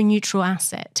 So there is no neutral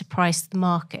asset to price the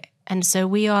market. And so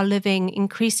we are living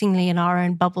increasingly in our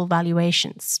own bubble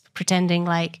valuations, pretending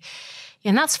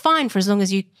and that's fine for as long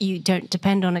as you don't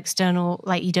depend on external,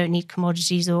 you don't need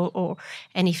commodities or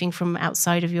anything from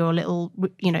outside of your little,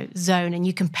 zone, and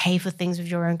you can pay for things with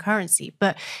your own currency.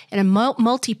 But in a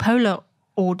multipolar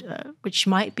order, which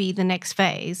might be the next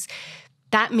phase,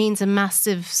 that means a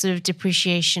massive sort of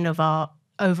depreciation of our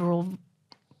overall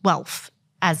wealth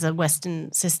as a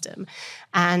Western system.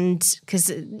 And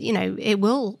because, it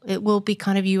will be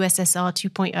kind of USSR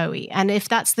 2.0. And if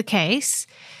that's the case,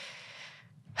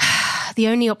 the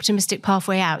only optimistic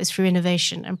pathway out is through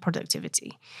innovation and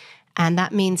productivity. And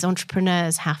that means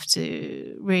entrepreneurs have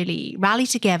to really rally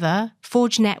together,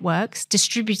 forge networks,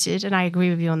 distributed, and I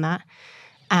agree with you on that,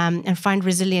 and find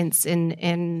resilience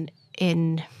in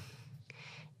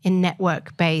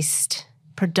network-based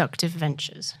productive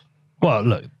ventures. Well,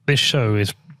 look, this show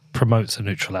promotes a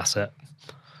neutral asset,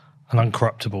 an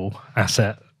uncorruptible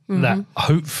asset that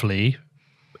hopefully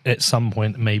at some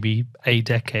point, maybe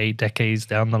decades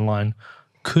down the line,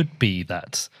 could be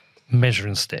that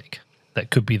measuring stick,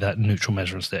 that could be that neutral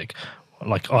measuring stick,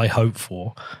 like I hope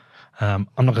for. I'm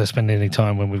not going to spend any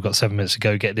time when we've got 7 minutes to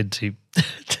go getting into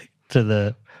to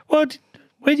the,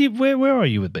 where are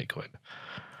you with Bitcoin?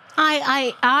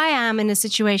 I am in a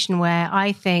situation where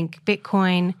I think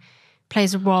Bitcoin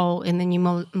plays a role in the new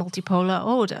multipolar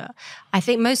order. I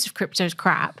think most of crypto is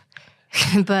crap,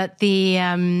 but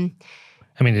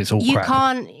it's all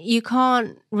crap. You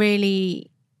can't really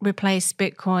replace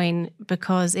Bitcoin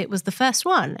because it was the first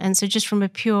one. And so just from a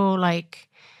pure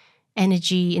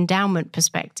energy endowment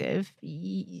perspective,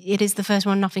 it is the first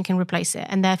one, nothing can replace it.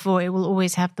 And therefore it will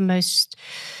always have the most,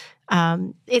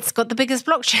 it's got the biggest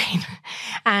blockchain.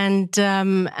 And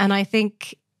I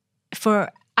think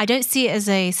I don't see it as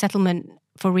a settlement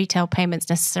for retail payments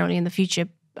necessarily in the future.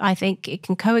 I think it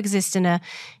can coexist in a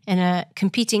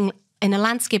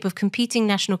landscape of competing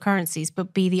national currencies,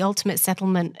 but be the ultimate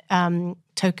settlement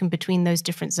token between those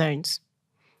different zones.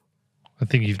 I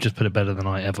think you've just put it better than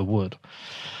I ever would.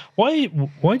 Why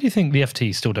do you think the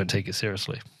FT still don't take it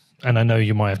seriously? And I know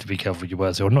you might have to be careful with your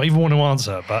words or not even want to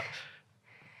answer, but...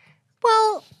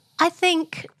 Well, I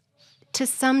think to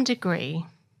some degree,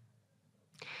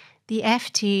 the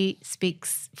FT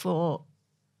speaks for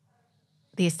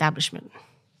the establishment.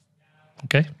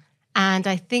 Okay. And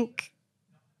I think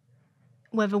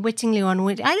whether wittingly or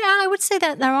unwittingly, I would say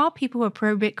that there are people who are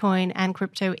pro-Bitcoin and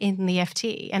crypto in the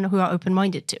FT and who are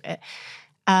open-minded to it.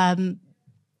 And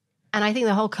I think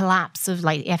the whole collapse of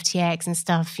FTX and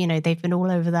stuff, they've been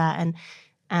all over that.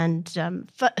 And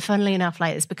funnily enough,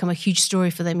 it's become a huge story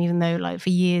for them, even though for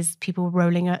years people were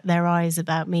rolling their eyes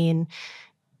about me and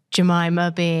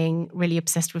Jemima being really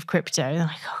obsessed with crypto. They're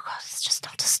like, oh God, it's just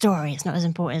not a story. It's not as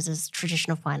important as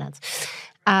traditional finance.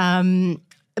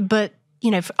 But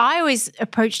I always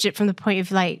approached it from the point of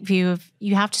view of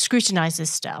you have to scrutinize this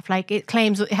stuff.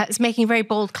 It's making very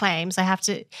bold claims. I have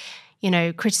to,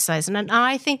 criticize. And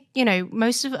I think, a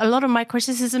lot of my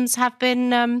criticisms have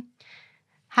been,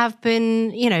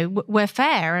 were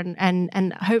fair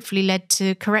and hopefully led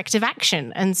to corrective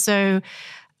action. And so,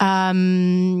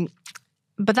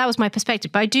 but that was my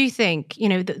perspective. But I do think,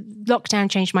 the lockdown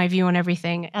changed my view on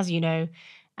everything, as you know.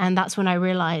 And that's when I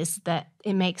realized that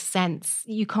it makes sense.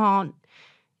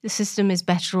 The system is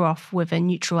better off with a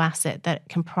neutral asset that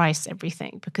can price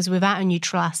everything, because without a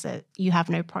neutral asset, you have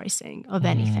no pricing of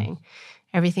anything.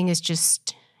 Everything is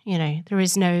just, there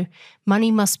is no,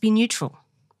 money must be neutral.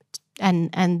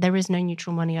 And there is no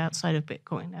neutral money outside of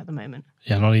Bitcoin at the moment.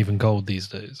 Yeah, not even gold these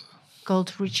days.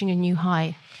 Gold reaching a new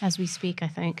high as we speak, I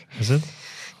think. Is it?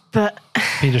 But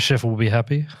Peter Schiff will be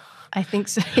happy. I think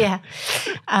so, yeah.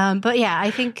 But yeah,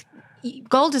 I think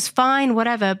gold is fine,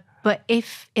 whatever. But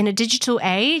if in a digital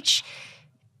age,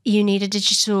 you need a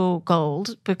digital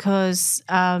gold because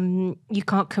you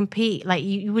can't compete. Like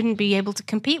you wouldn't be able to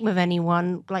compete with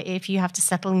anyone. Like if you have to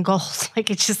settle in gold,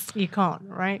 like it's just you can't,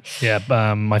 right? Yeah,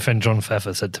 my friend John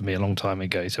Pfeffer said to me a long time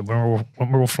ago. He said, when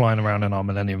we're all flying around in our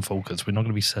Millennium Falcons, we're not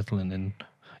going to be settling in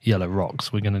yellow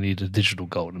rocks. We're going to need a digital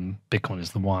gold, and Bitcoin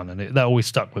is the one. And that always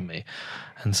stuck with me.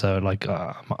 And so, I'm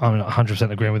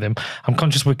 100% agreeing with him. I'm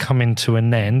conscious we're coming to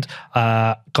an end.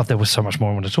 God, there was so much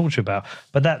more I want to talk to you about.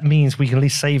 But that means we can at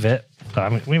least save it. I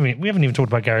mean, we haven't even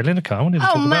talked about Gary Lineker. I wanted to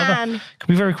talk about that. Can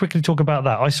we very quickly talk about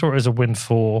that? I saw it as a win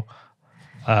for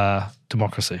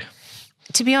democracy.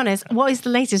 To be honest, what is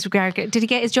the latest with Gary? Did he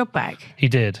get his job back? He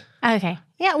did. Okay.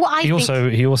 Yeah, well, he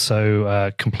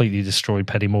also completely destroyed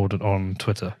Penny Mordaunt on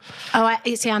Twitter. Oh,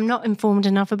 I'm not informed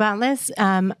enough about this,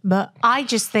 but I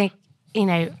just think,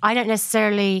 I don't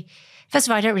necessarily. First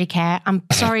of all, I don't really care. I'm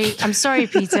sorry,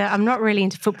 Peter. I'm not really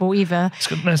into football either.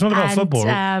 It's not about football.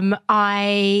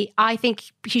 I think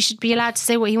he should be allowed to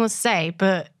say what he wants to say,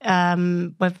 but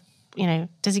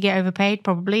does he get overpaid?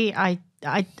 Probably. I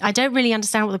don't really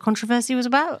understand what the controversy was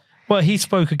about. Well, he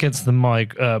spoke against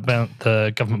about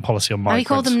the government policy on migrants. Oh, he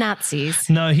called them Nazis.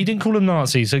 No, he didn't call them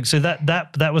Nazis. So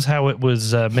that was how it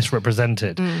was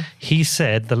misrepresented. He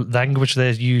said the language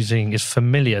they're using is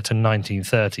familiar to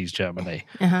 1930s Germany,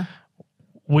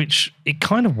 which it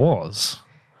kind of was.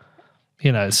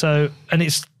 So and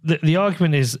it's the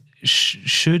argument is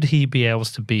should he be able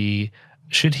to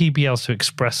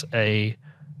express a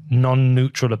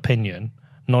non-neutral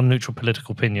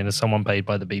political opinion as someone paid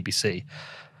by the BBC?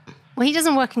 Well, he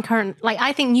doesn't work in current.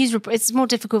 I think it's more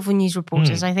difficult for news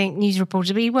reporters. I think news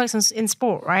reporters, but he works in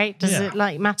sport, right? Does it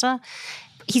matter?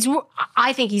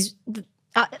 I think he's.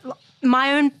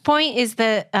 My own point is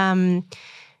that the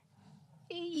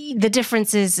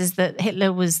difference is that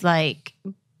Hitler was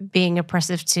being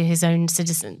oppressive to his own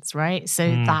citizens, right? So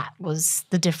that was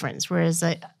the difference. Whereas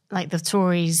the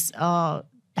Tories are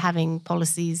having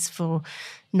policies for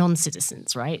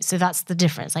non-citizens, right? So that's the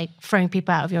difference. Throwing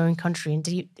people out of your own country, and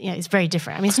it's very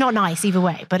different. I mean, it's not nice either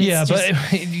way, but we've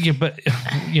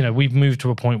moved to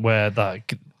a point where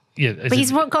but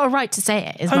he's got a right to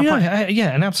say it.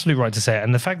 An absolute right to say it.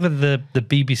 And the fact that the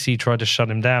BBC tried to shut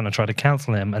him down and tried to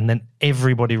cancel him, and then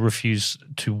everybody refused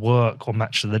to work on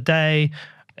Match of the Day,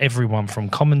 everyone from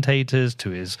commentators to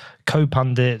his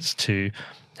co-pundits to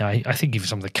I think even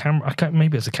some of the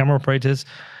maybe it's the camera operators.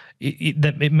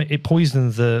 It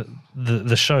poisoned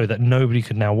the show that nobody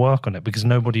could now work on it because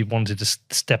nobody wanted to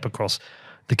step across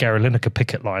the Gary Lineker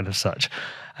picket line as such.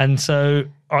 And so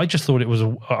I just thought it was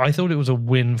a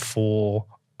win for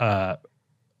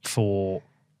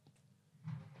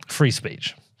free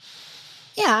speech.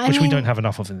 Yeah, which we don't have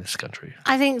enough of in this country.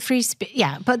 I think free speech,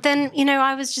 yeah. But then,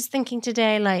 I was just thinking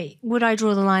today, would I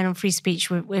draw the line on free speech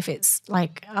if it's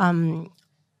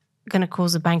going to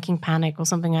cause a banking panic or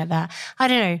something like that? I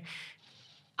don't know.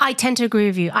 I tend to agree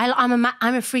with you.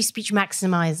 I'm a free speech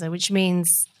maximizer, which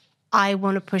means I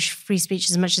want to push free speech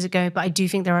as much as it goes. But I do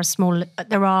think there are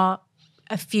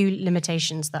a few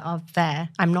limitations that are there.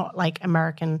 I'm not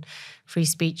American free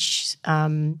speech.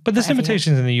 But there's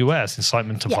limitations in the US,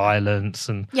 incitement to violence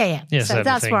and so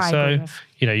that's where I agree with.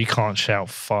 You can't shout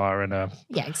fire in a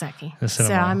exactly. A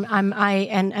cinema. So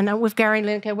and with Gary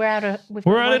Lineker, we're out of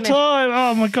time.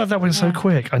 Oh my God, that went so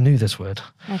quick. I knew this would.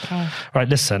 Okay. Right,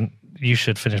 listen. You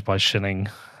should finish by shilling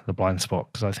the blind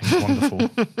spot because I think it's wonderful.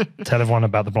 Tell everyone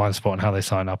about the blind spot and how they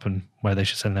sign up and where they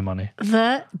should send their money.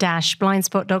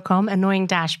 The-blindspot.com, annoying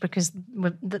dash because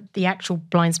the actual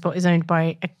blind spot is owned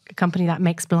by a company that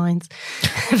makes blinds.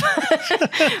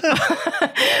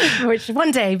 Which one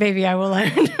day maybe I will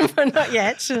own, but not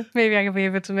yet. Maybe I can be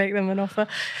able to make them an offer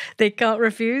they can't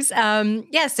refuse.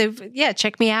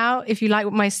 Check me out if you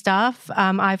like my stuff.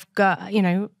 I've got,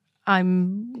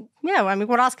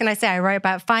 what else can I say? I write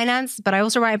about finance, but I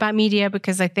also write about media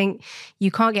because I think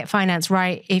you can't get finance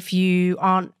right if you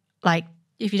aren't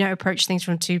if you don't approach things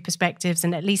from two perspectives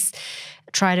and at least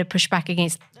try to push back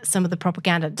against some of the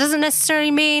propaganda. It doesn't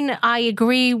necessarily mean I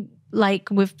agree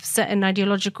with certain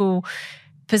ideological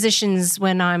positions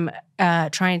when I'm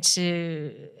trying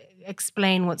to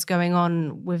explain what's going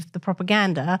on with the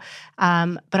propaganda.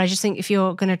 But I just think if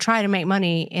you're going to try to make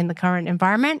money in the current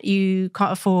environment, you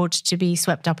can't afford to be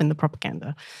swept up in the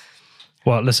propaganda.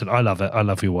 Well, listen, I love it. I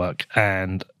love your work.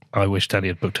 And I wish Danny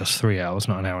had booked us 3 hours,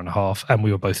 not an hour and a half, and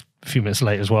we were both a few minutes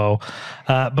late as well.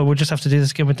 But we'll just have to do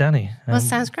this again with Danny. Well,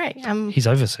 sounds great. He's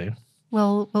over soon.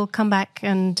 We'll come back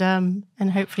and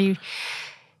hopefully,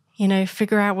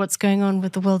 figure out what's going on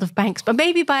with the world of banks. But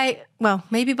maybe by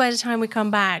the time we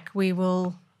come back, we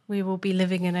will be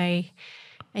living in a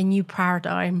new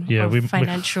paradigm of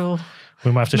financial.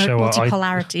 We might have to show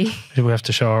multipolarity. We have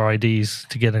to show our IDs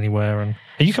to get anywhere. And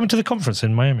are you coming to the conference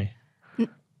in Miami?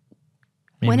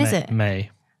 When is it? May.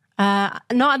 Not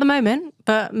at the moment,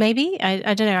 but maybe.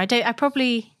 I don't know.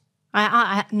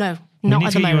 No. We Not need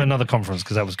at to the get you moment. another conference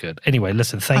because that was good. Anyway,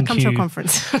 listen, thank you. I'll come to a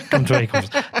conference. Come to a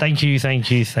conference. Thank you.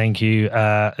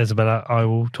 Izabella, I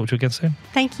will talk to you again soon.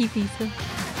 Thank you, Peter.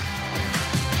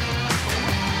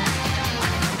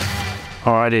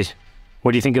 Alrighty.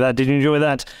 What do you think of that? Did you enjoy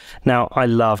that? Now, I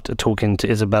loved talking to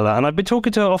Izabella, and I've been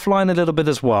talking to her offline a little bit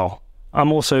as well.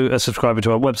 I'm also a subscriber to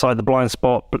her website, The Blind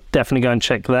Spot, but definitely go and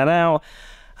check that out.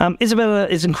 Izabella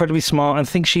is incredibly smart and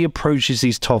thinks she approaches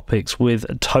these topics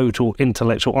with total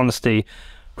intellectual honesty,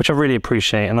 which I really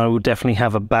appreciate, and I will definitely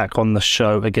have her back on the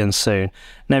show again soon.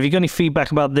 Now, if you've got any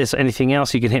feedback about this or anything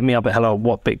else, you can hit me up at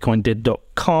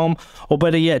hello@whatbitcoindid.com, or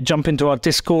better yet, jump into our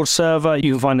Discord server.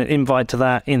 You can find an invite to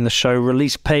that in the show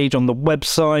release page on the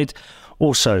website.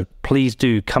 Also, please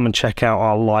do come and check out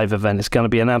our live event. It's going to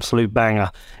be an absolute banger.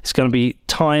 It's going to be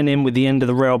tying in with the end of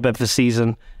the Real Bedford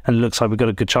season, and it looks like we've got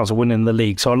a good chance of winning the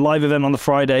league. So a live event on the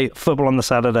Friday, football on the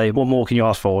Saturday. What more can you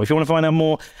ask for? If you want to find out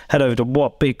more, head over to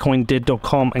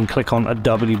whatbitcoindid.com and click on a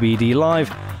WBD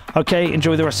Live. Okay,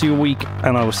 enjoy the rest of your week,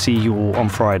 and I will see you all on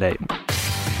Friday.